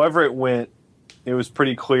 However it went, it was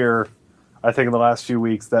pretty clear, I think, in the last few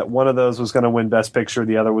weeks that one of those was going to win Best Picture,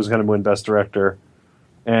 the other was going to win Best Director,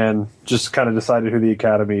 and just kind of decided who the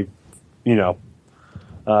Academy,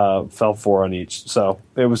 fell for on each. So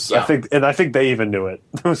it was, I think they even knew it.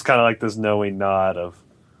 It was kind of like this knowing nod of,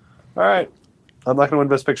 all right, I'm not going to win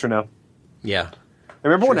Best Picture now. Yeah.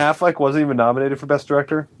 Remember when Affleck wasn't even nominated for Best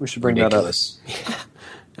Director? We should bring Ridiculous. that up.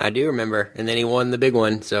 I do remember. And then he won the big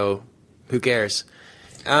one, so who cares?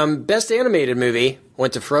 Best animated movie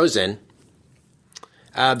went to Frozen.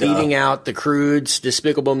 Beating out The Croods,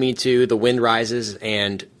 Despicable Me 2, The Wind Rises,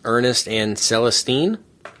 and Ernest and Celestine.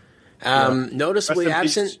 Noticeably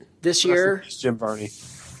absent this year. Jim Varney.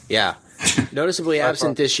 Yeah. Noticeably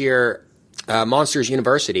absent this year, Monsters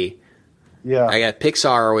University. Yeah. I got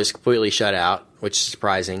Pixar was completely shut out, which is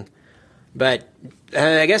surprising. But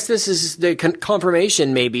I guess this is the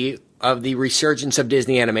confirmation, maybe, of the resurgence of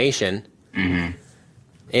Disney animation. Mm-hmm.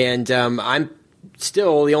 And I'm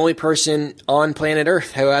still the only person on planet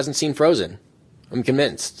Earth who hasn't seen Frozen. I'm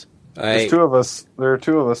convinced. There's two of us. There are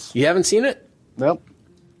two of us. You haven't seen it? Nope.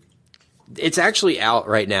 It's actually out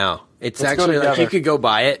right now. It's Let's actually go like you together. could go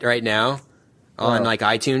buy it right now on like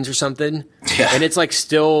iTunes or something. Yeah. And it's like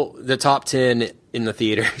still the top 10 in the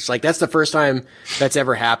theaters. Like that's the first time that's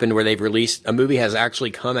ever happened where they've released a movie has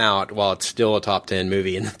actually come out while it's still a top 10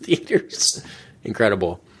 movie in the theaters.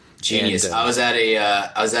 Incredible. Genius. And, I was at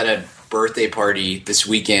a birthday party this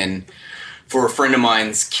weekend for a friend of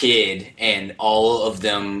mine's kid, and all of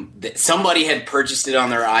them, somebody had purchased it on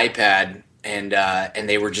their iPad, and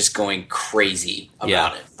they were just going crazy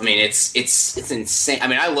about it. I mean, it's insane. I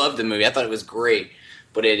mean, I love the movie. I thought it was great,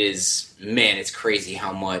 but it is, man, it's crazy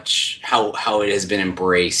how it has been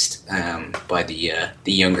embraced by the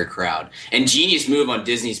younger crowd. And genius move on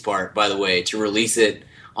Disney's part, by the way, to release it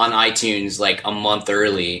on iTunes like a month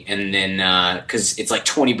early, and then because it's like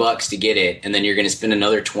 $20 to get it, and then you're going to spend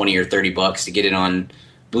another $20 or $30 to get it on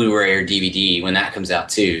Blu-ray or DVD when that comes out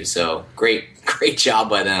too. So great job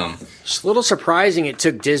by them. It's a little surprising it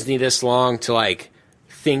took Disney this long to like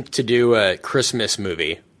think to do a Christmas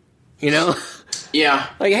movie. You know? Yeah.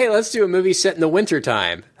 Like, hey, let's do a movie set in the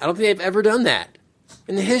wintertime. I don't think they've ever done that.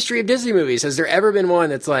 In the history of Disney movies, has there ever been one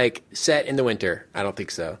that's like set in the winter? I don't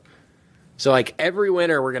think so. So like every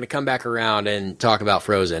winter we're going to come back around and talk about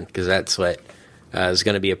Frozen because that's what is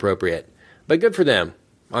going to be appropriate. But good for them.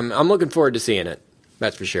 I'm looking forward to seeing it.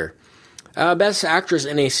 That's for sure. Best actress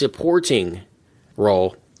in a supporting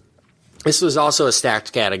role. This was also a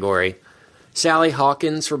stacked category. Sally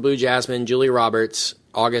Hawkins for Blue Jasmine, Julie Roberts,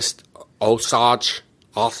 August Osage,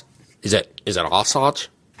 Is it Osage?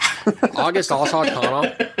 August Osage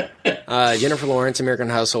Connell. Jennifer Lawrence, American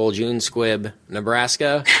Hustle, June Squibb,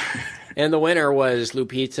 Nebraska. And the winner was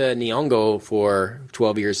Lupita Nyong'o for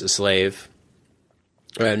 12 Years a Slave.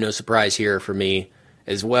 No surprise here for me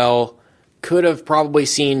as well. Could have probably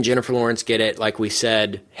seen Jennifer Lawrence get it, like we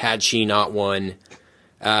said, had she not won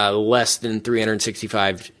less than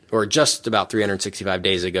 365, or just about 365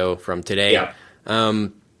 days ago from today. Yeah.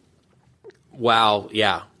 Wow,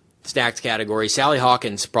 yeah. Stacked category. Sally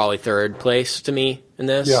Hawkins probably third place to me in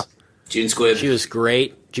this. Yeah. June Squibb. She was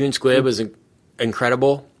great. June Squibb was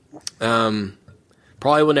incredible.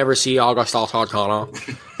 Probably will never see August Alcantara,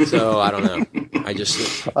 so I don't know.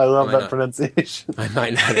 I love that pronunciation. I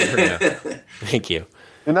might not ever know. Thank you.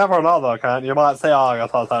 You never know, though, Kent. You might say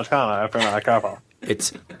August Alcantara if you're not careful.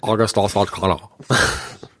 It's August Alcantara.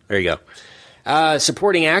 There you go.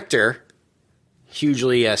 Supporting actor,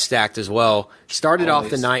 hugely stacked as well. Started off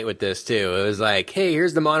the night with this, too. It was like, hey,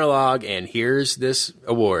 here's the monologue, and here's this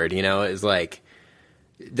award. You know, it was like,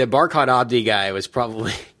 the Barkhad Abdi guy was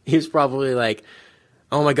probably, he was probably like,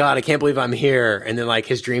 oh my God, I can't believe I'm here. And then, like,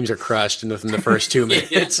 his dreams are crushed within the first 2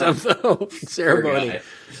 minutes of the ceremony.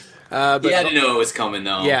 But he had to know it was coming,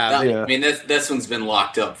 though. Yeah. I mean, this one's been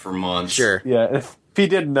locked up for months. Sure. Yeah, if he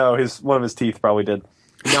didn't know, one of his teeth probably did.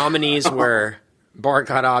 Nominees were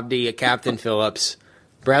Barkhad Abdi, Captain Phillips,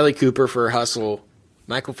 Bradley Cooper for Hustle,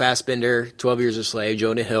 Michael Fassbender, 12 Years a Slave,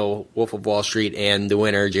 Jonah Hill, Wolf of Wall Street, and the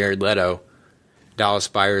winner, Jared Leto, Dallas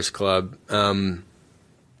Buyers Club.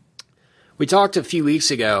 We talked a few weeks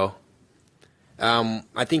ago,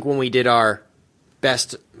 I think when we did our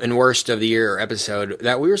best and worst of the year episode,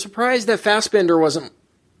 that we were surprised that Fassbender wasn't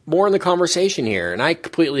more in the conversation here, and I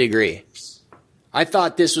completely agree. I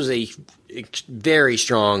thought this was a very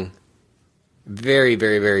strong, very,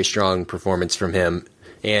 very, very strong performance from him.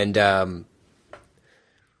 And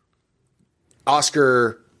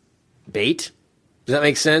Oscar bait? Does that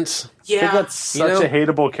make sense? Yeah. I think that's such a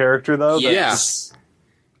hateable character, though. Yes.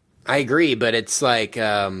 I agree, but it's like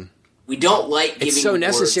we don't like giving it's so awards.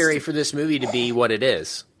 necessary for this movie to be what it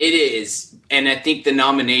is. It is, and I think the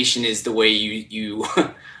nomination is the way you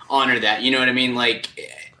honor that. You know what I mean? Like,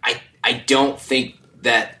 I don't think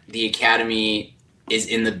that the Academy is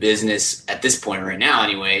in the business at this point right now,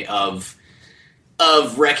 anyway, of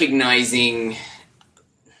recognizing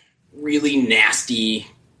really nasty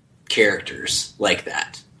characters like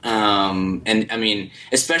that. And I mean,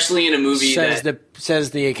 especially in a movie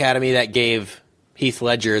says the Academy that gave Heath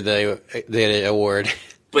Ledger the award.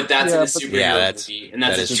 But that's in a superhero movie, and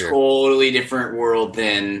that's a totally different world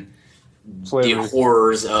than slavery. The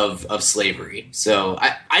horrors of slavery. So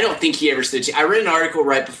I don't think he ever stood. I read an article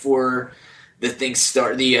right before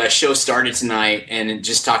the show started tonight, and it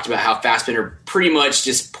just talked about how Fassbender pretty much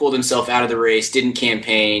just pulled himself out of the race, didn't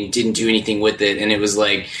campaign, didn't do anything with it, and it was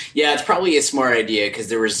like, yeah, it's probably a smart idea because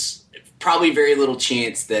there was probably very little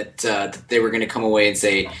chance that they were going to come away and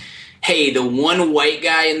say, hey, the one white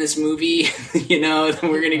guy in this movie, you know,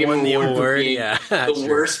 we're going to give him the award for being the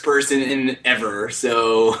worst person in ever.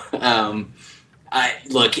 So,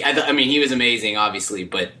 I mean, he was amazing, obviously,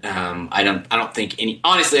 but I don't think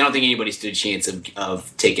anybody stood a chance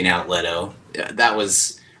of taking out Leto. That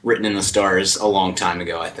was written in the stars a long time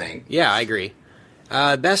ago, I think. Yeah, I agree.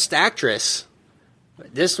 Best Actress.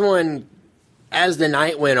 This one, as the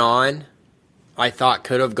night went on, I thought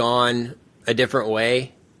could have gone a different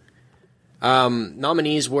way.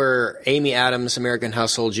 Nominees were Amy Adams, American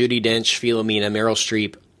Hustle, Judi Dench, Philomena, Meryl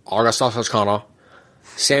Streep, August Alcantara,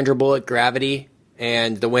 Sandra Bullock, Gravity,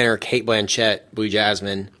 and the winner, Cate Blanchett, Blue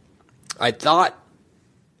Jasmine. I thought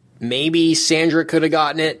maybe Sandra could have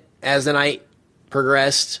gotten it as the night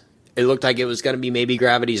progressed. It looked like it was going to be maybe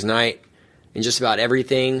Gravity's night in just about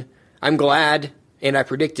everything. I'm glad, and I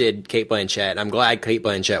predicted Cate Blanchett. I'm glad Cate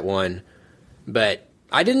Blanchett won. But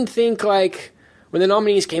I didn't think, like, when the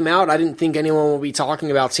nominees came out, I didn't think anyone would be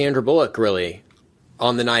talking about Sandra Bullock, really,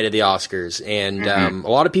 on the night of the Oscars. And a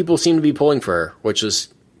lot of people seemed to be pulling for her, which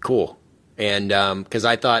was cool. And because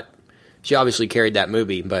I thought she obviously carried that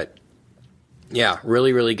movie. But, yeah,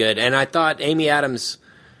 really, really good. And I thought Amy Adams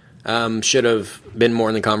should have been more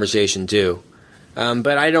in the conversation, too.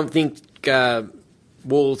 But I don't think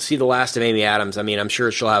we'll see the last of Amy Adams. I mean, I'm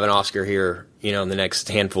sure she'll have an Oscar here, you know, in the next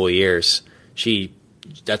handful of years.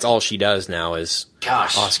 That's all she does now is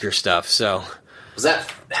Oscar stuff. So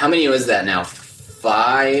how many was that now?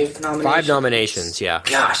 5 nominations? 5 nominations, yeah.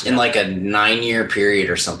 Gosh, in like a 9-year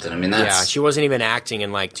period or something. I mean, that's... Yeah, she wasn't even acting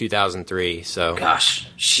in like 2003, so... Gosh,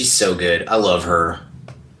 she's so good. I love her.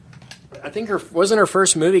 I think wasn't her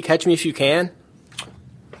first movie Catch Me If You Can?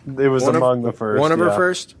 It was among the first. One of her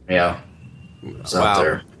first? Yeah. It's out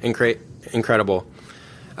there. Incredible.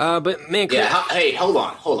 But man, Yeah. Hey, hold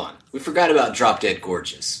on. We forgot about Drop Dead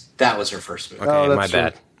Gorgeous. That was her first movie. okay, Oh, my that's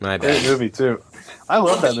bad. My Great bad. movie too. I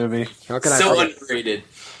love that movie. How can I So forget? underrated.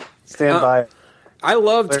 Stand by it. I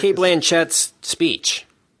loved There Kate is- Blanchett's speech.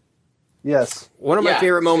 Yes. One of my Yeah.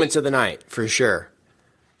 favorite moments of the night, for sure.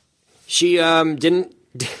 She didn't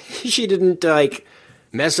she didn't like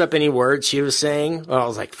mess up any words she was saying. Well, I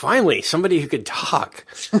was like, finally, somebody who could talk.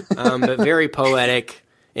 But very poetic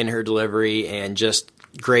in her delivery and just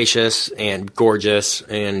gracious and gorgeous,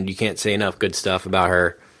 and you can't say enough good stuff about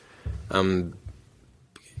her.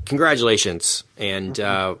 Congratulations, and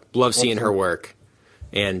love seeing her work,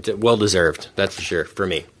 and well deserved. That's for sure for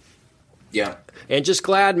me. Yeah. And just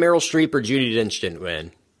glad Meryl Streep or Judi Dench didn't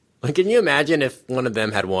win. Like, can you imagine if one of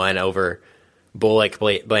them had won over Bullock,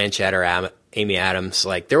 Blanchett, or Amy Adams?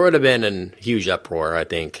 Like, there would have been a huge uproar, I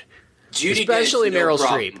think. Judi Especially Dench, no Meryl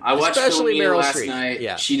problem. Streep. I watched Especially Philomena Meryl last Streep. night.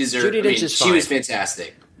 Yeah. She deserved. Judi I mean, Dench is she fine. was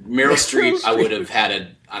fantastic. Meryl Streep, I would have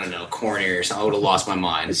had coronary or something. I would have lost my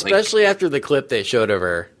mind. Especially after the clip they showed of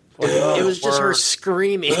her. It was just her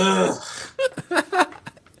screaming.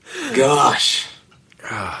 Gosh.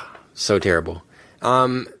 So terrible.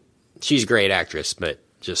 She's a great actress, but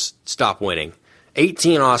just stop winning.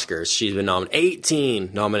 18 Oscars she's been nominated. 18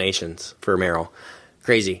 nominations for Meryl.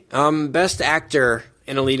 Crazy. Best actor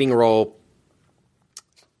in a leading role.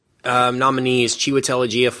 Nominees: Chiwetel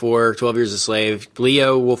Ejiofor, 12 Years a Slave;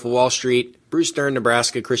 Leo, Wolf of Wall Street; Bruce Stern,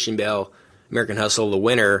 Nebraska; Christian Bale, American Hustle. The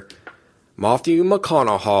winner, Matthew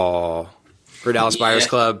McConaughey for Dallas Buyers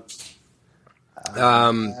Club.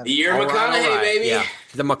 The year All right, McConaughey, all right. baby. Yeah.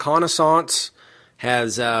 The McConaissance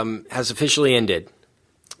has officially ended,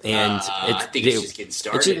 and I think it's just getting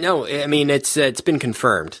started. No, I mean it's been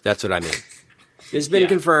confirmed. That's what I mean. It's been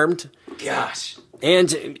confirmed, Gosh.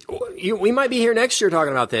 and we might be here next year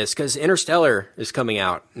talking about this because Interstellar is coming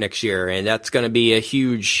out next year, and that's going to be a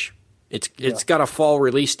huge. It's got a fall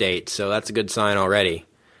release date, so that's a good sign already.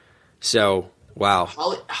 So. Wow.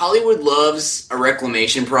 Hollywood loves a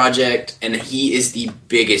reclamation project, and he is the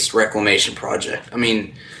biggest reclamation project. I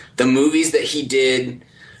mean, the movies that he did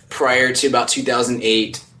prior to about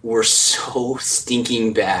 2008 were so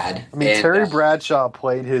stinking bad. I mean, Terry Bradshaw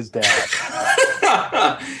played his dad.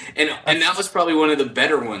 and that was probably one of the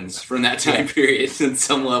better ones from that time period at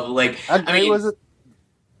some level. Like, How great was it?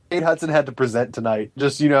 Kate Hudson had to present tonight.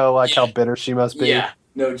 Just, how bitter she must be. Yeah.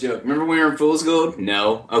 No joke. Remember when we were in Fool's Gold?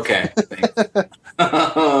 No? Okay.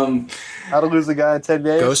 How to Lose a Guy in 10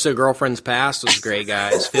 Days? Ghost of Girlfriend's Past was great,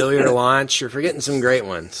 guys. Failure to Launch. You're forgetting some great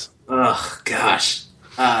ones. Oh, gosh.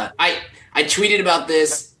 I tweeted about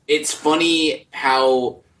this. It's funny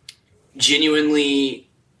how genuinely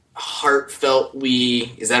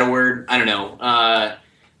heartfeltly, is that a word? I don't know.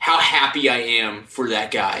 How happy I am for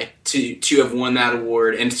that guy to have won that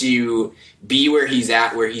award and to be where he's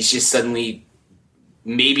at, where he's just suddenly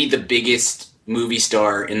maybe the biggest movie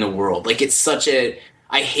star in the world. Like, it's such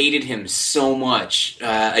I hated him so much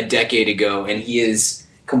a decade ago, and he has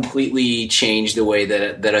completely changed the way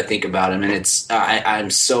that I think about him. And I'm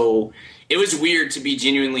so. It was weird to be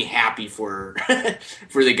genuinely happy for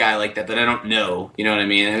for the guy like that I don't know. You know what I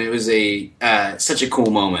mean? And it was such a cool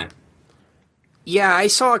moment. Yeah, I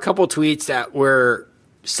saw a couple tweets that were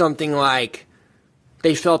something like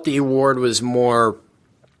they felt the award was more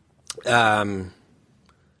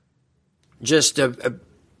just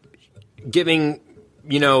giving,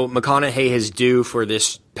 McConaughey his due for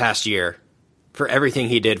this past year, for everything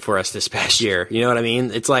he did for us this past year. You know what I mean?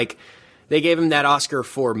 It's like they gave him that Oscar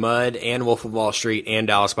for Mud and Wolf of Wall Street and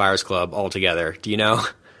Dallas Buyers Club all together. Do you know?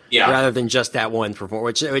 Yeah. Rather than just that one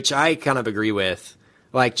performance, which I kind of agree with.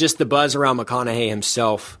 Like, just the buzz around McConaughey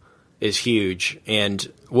himself is huge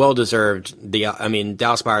and well deserved.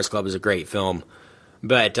 Dallas Buyers Club is a great film,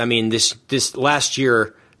 but I mean, this last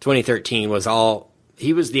year, 2013,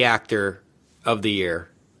 he was the actor of the year,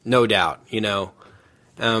 no doubt.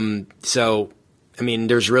 So I mean,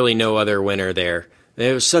 there's really no other winner there.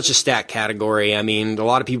 It was such a stacked category. I mean, a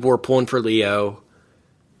lot of people were pulling for Leo.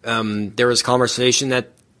 There was conversation that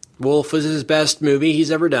Wolf was his best movie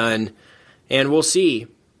he's ever done. And we'll see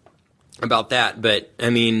about that, but I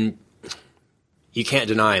mean, you can't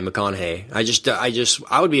deny McConaughey.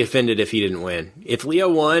 I would be offended if he didn't win. If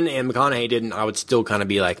Leo won and McConaughey didn't, I would still kind of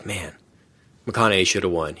be like, man, McConaughey should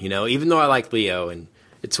have won. Even though I like Leo and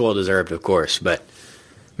it's well deserved, of course. But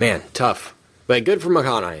man, tough. But good for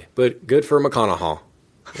McConaughey. But good for McConaughey.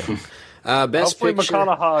 Yeah. Best Hopefully picture.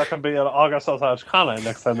 McConaughey can be an August Osage Kana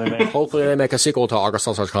next time they make. Hopefully they make a sequel to August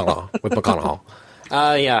Osage Kana with McConaughey.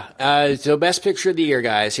 So best picture of the year,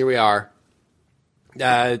 guys. Here we are.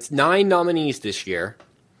 It's 9 nominees this year.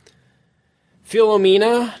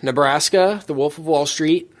 Philomena, Nebraska, The Wolf of Wall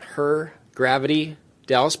Street, Her, Gravity,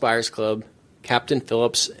 Dallas Buyers Club, Captain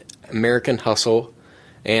Phillips, American Hustle,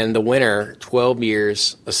 and the winner, 12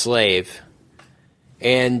 Years a Slave.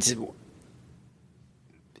 And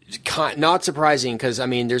not surprising because, I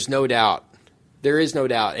mean, there's no doubt. There is no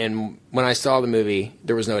doubt. And when I saw the movie,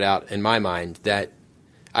 there was no doubt in my mind that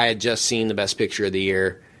I had just seen the Best Picture of the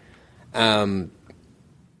year. But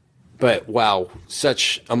wow,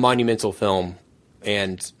 such a monumental film.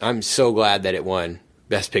 And I'm so glad that it won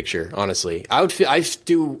Best Picture, honestly. I would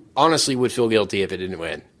feel guilty if it didn't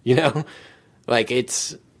win, you know? Like,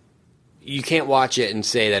 you can't watch it and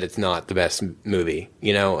say that it's not the best movie,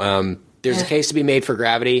 you know? There's a case to be made for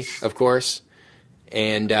Gravity, of course.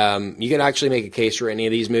 And you can actually make a case for any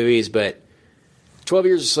of these movies, but 12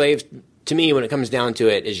 Years a Slave, to me, when it comes down to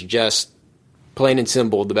it, is just plain and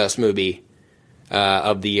simple the best movie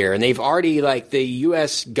of the year. And they've already, like, the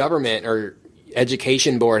U.S. government or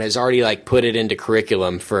education board has already, like, put it into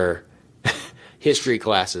curriculum for history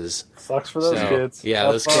classes. Sucks for those kids. Yeah,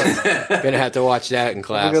 those kids are going to have to watch that in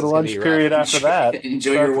class. A good lunch period after that.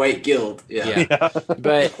 Enjoy your white guild. Yeah.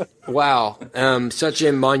 But, wow, such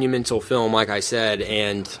a monumental film, like I said,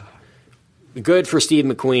 and good for Steve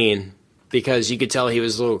McQueen, because you could tell he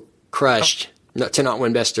was a little crushed to not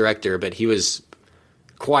win Best Director, but he was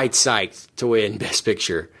quite psyched to win Best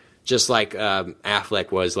Picture, just like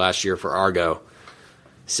Affleck was last year for Argo.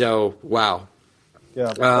 So, wow.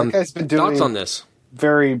 Yeah, that guy's been doing thoughts on this?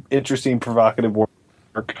 Very interesting, provocative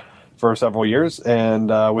work for several years, and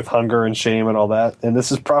with Hunger and Shame and all that. And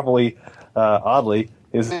this is probably, oddly,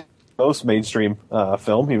 his most mainstream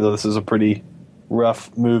film, even though this is a pretty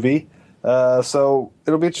rough movie. So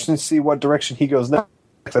it'll be interesting to see what direction he goes next.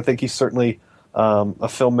 I think he's certainly a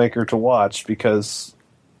filmmaker to watch because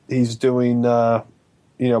he's doing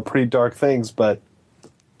pretty dark things, but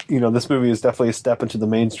this movie is definitely a step into the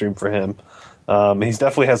mainstream for him. He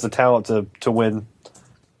definitely has the talent to win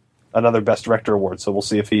another Best Director award, so we'll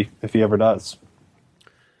see if he ever does.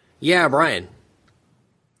 Yeah, Brian.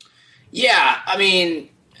 Yeah, I mean,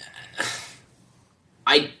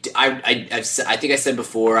 I think I said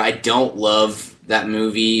before, I don't love that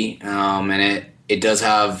movie, and it does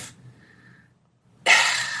have.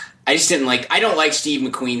 I just didn't like. I don't like Steve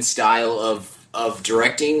McQueen's style of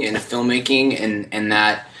directing and filmmaking, and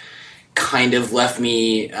that kind of left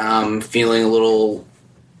me feeling a little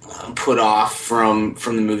put off from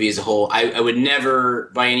the movie as a whole. I would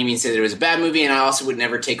never by any means say that it was a bad movie, and I also would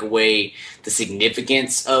never take away the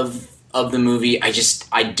significance of the movie. I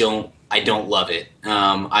don't love it.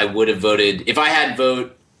 I would have voted, if I had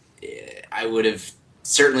vote, I would have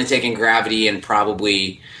certainly taken Gravity and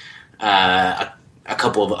probably a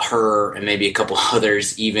couple of Her and maybe a couple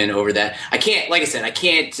others even over that. I can't say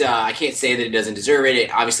that it doesn't deserve it.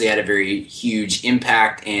 It obviously had a very huge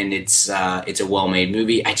impact, and it's a well-made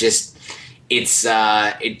movie. It's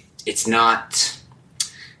not.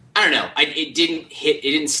 I don't know. It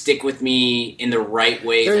didn't stick with me in the right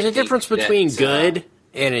way. There's a difference between good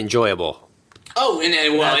and enjoyable. Oh, and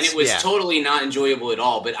it was totally not enjoyable at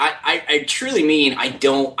all. But I truly mean I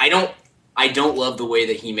don't love the way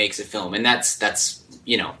that he makes a film, and that's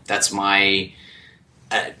my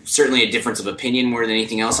certainly a difference of opinion more than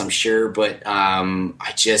anything else, I'm sure. But I don't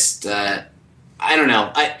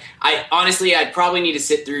know. I honestly, I'd probably need to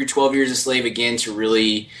sit through 12 Years a Slave again to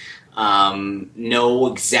really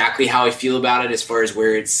know exactly how I feel about it as far as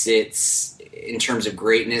where it sits in terms of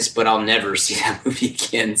greatness. But I'll never see that movie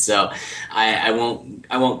again, so I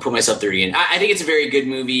won't put myself through it again. I think it's a very good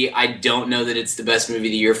movie. I don't know that it's the best movie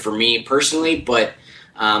of the year for me personally, but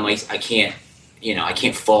I can't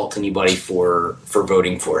fault anybody for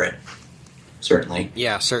voting for it. Certainly.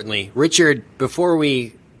 Yeah, certainly. Richard, before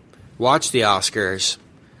we watch the Oscars,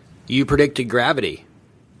 you predicted Gravity.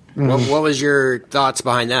 Mm-hmm. What was your thoughts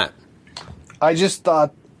behind that? I just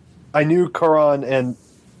thought I knew Cuarón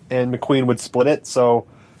and McQueen would split it, so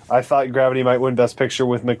I thought Gravity might win Best Picture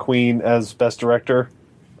with McQueen as Best Director,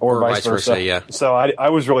 or vice versa. Yeah. So I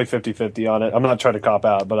was really 50-50 on it. I'm not trying to cop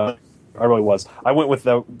out, but I really was. I went with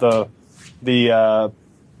the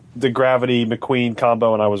Gravity McQueen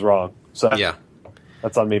combo, and I was wrong. So yeah,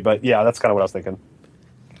 that's on me. But yeah, that's kind of what I was thinking.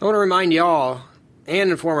 I want to remind y'all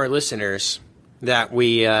and inform our listeners that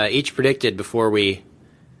we each predicted before the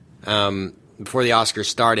Oscars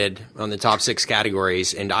started on the top 6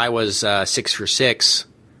 categories, and I was 6 for 6.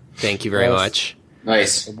 Thank you very much.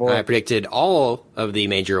 Nice. I predicted all of the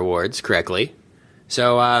major awards correctly.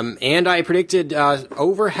 So, and I predicted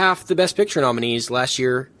over half the Best Picture nominees last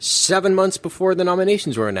year, 7 months before the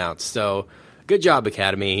nominations were announced. So, good job,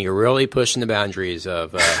 Academy. You're really pushing the boundaries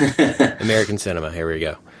of American cinema. Here we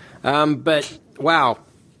go. But, wow.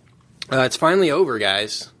 It's finally over,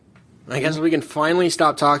 guys. I guess we can finally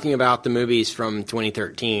stop talking about the movies from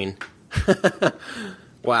 2013.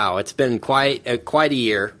 Wow, it's been quite a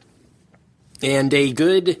year. And a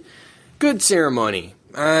good ceremony.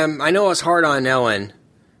 I know it's hard on Ellen,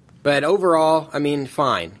 but overall, I mean,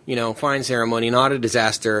 fine. Fine ceremony, not a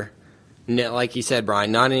disaster. Like you said,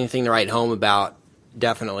 Brian, not anything to write home about,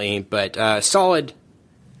 definitely, but solid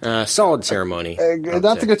ceremony.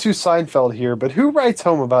 Not to get too Seinfeld here, but who writes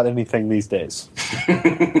home about anything these days?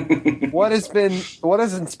 What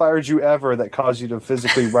has inspired you ever that caused you to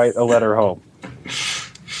physically write a letter home?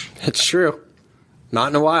 It's true. Not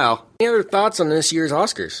in a while. Any other thoughts on this year's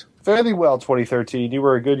Oscars? Fairly well, 2013. You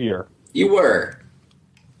were a good year. You were.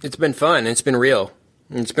 It's been fun. It's been real.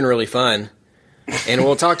 It's been really fun. And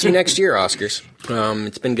we'll talk to you next year, Oscars.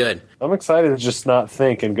 It's been good. I'm excited to just not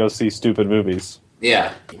think and go see stupid movies.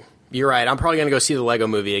 Yeah. You're right. I'm probably going to go see the Lego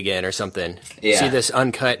Movie again or something. Yeah. See this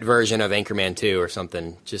uncut version of Anchorman 2 or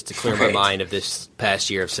something, just to clear my mind of this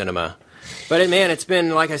past year of cinema. But, man, it's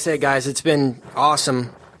been, like I said, guys, it's been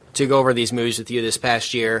awesome to go over these movies with you this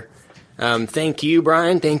past year. Thank you,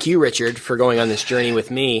 Brian. Thank you, Richard, for going on this journey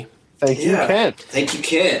with me. Thank you, Kent. Thank you,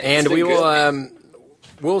 Kent. And we will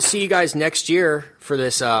we'll see you guys next year for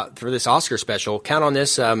this Oscar special. Count on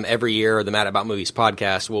this every year. The Mad About Movies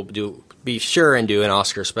podcast will be sure and do an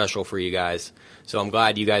Oscar special for you guys. So I'm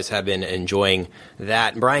glad you guys have been enjoying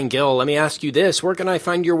that. Brian Gill, let me ask you this: where can I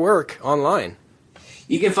find your work online?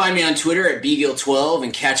 You can find me on Twitter at bgill12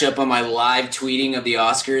 and catch up on my live tweeting of the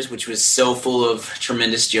Oscars, which was so full of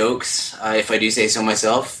tremendous jokes, if I do say so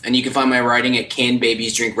myself. And you can find my writing at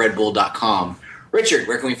canbabiesdrinkredbull.com. Richard,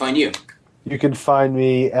 where can we find you? You can find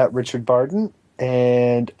me at Richard Barden.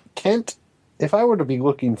 And Kent, if I were to be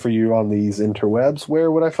looking for you on these interwebs,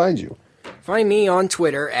 where would I find you? Find me on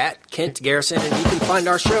Twitter at Kent Garrison, and you can find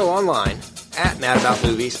our show online at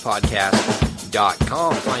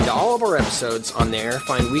madaboutmoviespodcast.com. Find all of our episodes on there.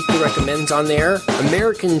 Find weekly recommends on there,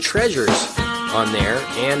 American Treasures on there,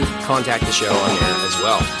 and contact the show on there as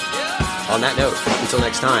well. On that note, until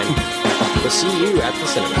next time, we'll see you at the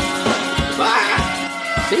cinema. Bye.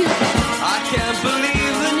 See you. I can't believe